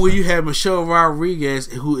 Where you have Michelle Rodriguez,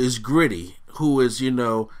 who is gritty, who is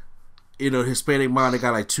Hispanic mom that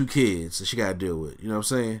got like 2 kids that she got to deal with. You know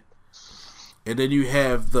what I'm saying? And then you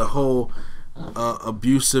have the whole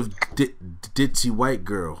abusive ditzy white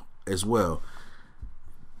girl as well.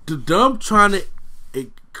 Them trying to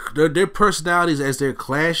their personalities as they're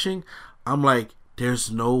clashing. I'm like,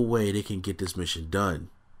 there's no way they can get this mission done.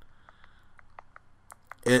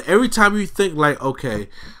 And every time you think like, okay,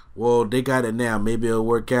 well, they got it now, maybe it'll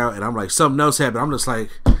work out, and I'm like, something else happened. I'm just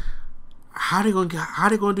like, how they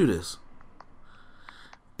gonna do this?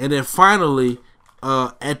 And then finally,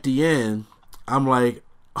 at the end, I'm like,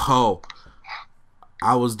 oh,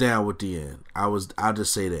 I was down with the end. I'll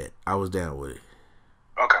just say that I was down with it.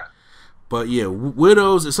 Okay. But yeah,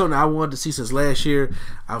 Widows is something I wanted to see since last year.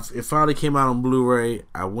 It finally came out on Blu-ray.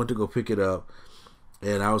 I went to go pick it up,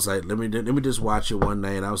 and I was like, let me just watch it one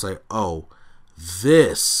night. And I was like, oh,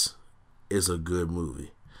 this is a good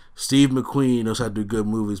movie. Steve McQueen knows how to do good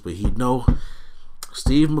movies, but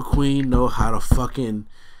Steve McQueen know how to fucking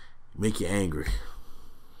make you angry.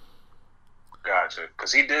 Gotcha.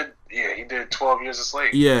 Because he did 12 Years a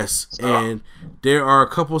Slave. Yes, so. And there are a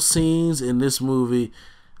couple scenes in this movie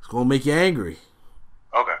that's going to make you angry.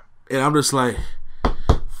 Okay. And I'm just like,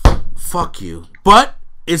 fuck you. But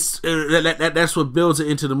it's that's what builds it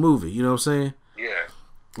into the movie. You know what I'm saying? Yeah.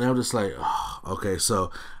 And I'm just like, oh, okay, so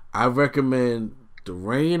I recommend The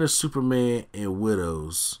Reign of Superman and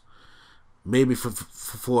Widows, maybe for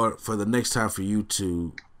the next time for you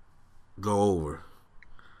to go over.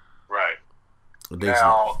 Right.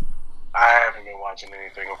 Now, I haven't been watching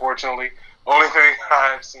anything, unfortunately. The only thing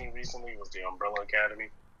I've seen recently was The Umbrella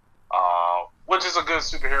Academy, which is a good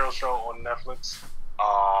superhero show on Netflix.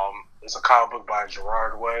 It's a comic book by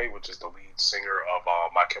Gerard Way, which is the lead singer of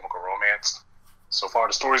My Chemical Romance. So far,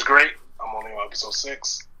 the story's great. I'm only on episode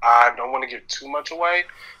 6. I don't want to give too much away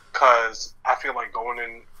because I feel like going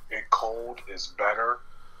in cold is better.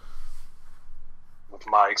 With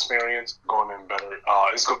my experience, going in better.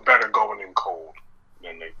 It's better going in cold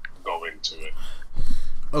than they go into it.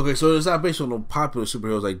 Okay, so it's not based on the popular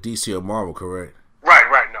superheroes like DC or Marvel, correct? Right.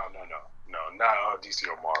 No, not DC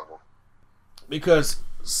or Marvel. Because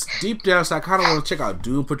deep down, so I kind of want to check out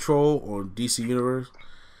Doom Patrol on DC Universe.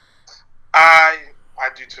 I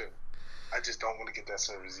do too. I just don't want to get that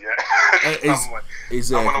series yet.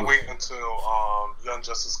 Exactly. I'm gonna wait until Young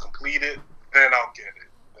Justice completed, then I'll get it.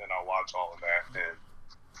 Then I'll watch all of that, then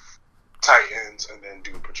Titans, and then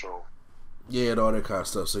Doom Patrol. Yeah, and all that kind of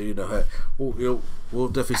stuff. So we'll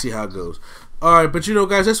definitely see how it goes. All right, but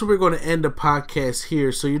guys, that's where we're going to end the podcast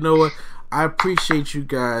here. So you know what? I appreciate you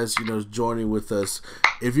guys, joining with us.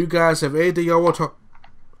 If you guys have anything y'all want to talk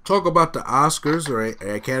talk about the Oscars or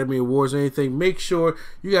Academy Awards or anything, make sure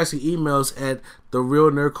you guys can email us at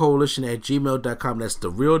therealnerdcoalition@gmail.com. That's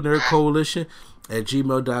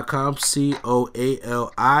therealnerdcoalition@gmail.com.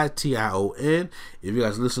 COALITION. If you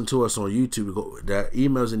guys listen to us on YouTube, the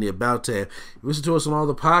email's in the About tab. Listen to us on all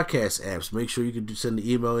the podcast apps. Make sure you can send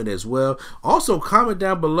the email in as well. Also, comment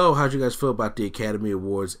down below how you guys feel about the Academy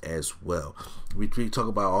Awards as well. We talk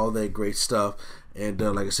about all that great stuff. And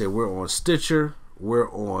like I said, we're on Stitcher.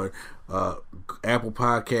 We're on Apple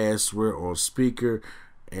Podcasts. We're on Speaker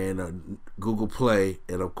and Google Play.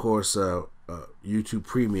 And, of course, YouTube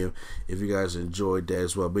Premium, if you guys enjoyed that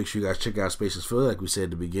as well. Make sure you guys check out Spaces Philly, like we said at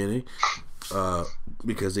the beginning,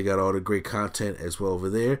 because they got all the great content as well over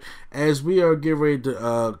there. As we are getting ready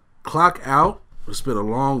to clock out, it's been a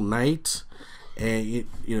long night, and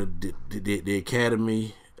the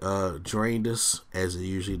Academy drained us, as it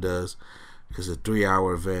usually does, because it's a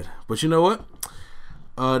 3-hour event. But you know what?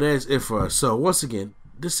 That's it for us. So once again,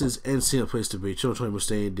 this is NC, a place to be. Children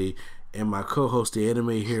Mr. D, and my co-host, the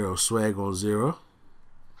anime hero Swag on Zero.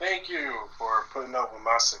 Thank you for putting up with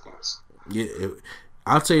my sickness. Yeah,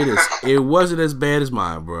 I'll tell you this: it wasn't as bad as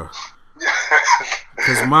mine, bro.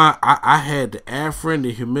 Because I had the Afrin,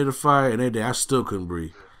 the humidifier, and everything. I still couldn't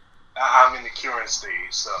breathe. I'm in the curing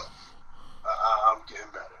stage, so I'm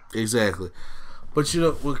getting better. Exactly. But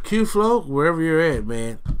with Q-Flow, wherever you're at,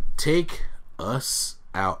 man, take us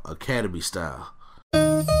out Academy style.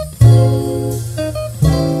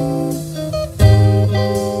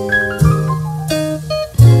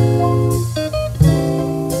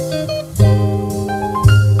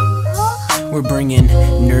 We're bringing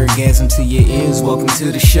nerdgasm to your ears. Welcome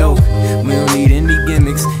to the show. We don't need any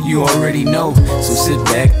gimmicks, you already know. So sit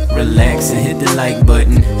back, relax, and hit the like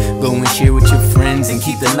button. Go and share with your friends and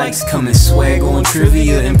keep the likes coming. Swag on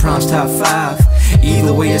trivia and prompts top 5.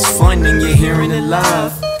 Either way, it's fun and you're hearing it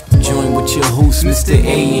live. Join with your host, Mr.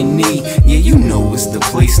 A&E. Yeah, you know it's the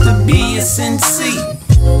place to be. It's NC.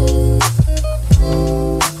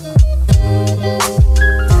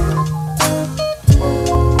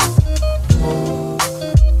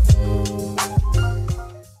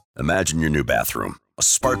 Imagine your new bathroom. A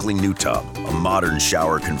sparkling new tub, a modern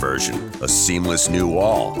shower conversion, a seamless new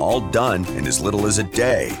wall, all done in as little as a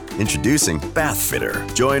day. Introducing Bath Fitter.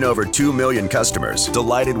 Join over 2 million customers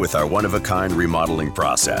delighted with our one-of-a-kind remodeling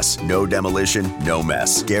process. No demolition, no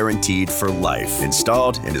mess. Guaranteed for life.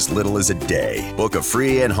 Installed in as little as a day. Book a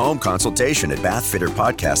free in-home consultation at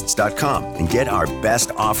bathfitterpodcasts.com and get our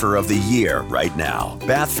best offer of the year right now.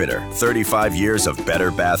 Bath Fitter, 35 years of better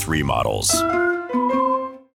bath remodels.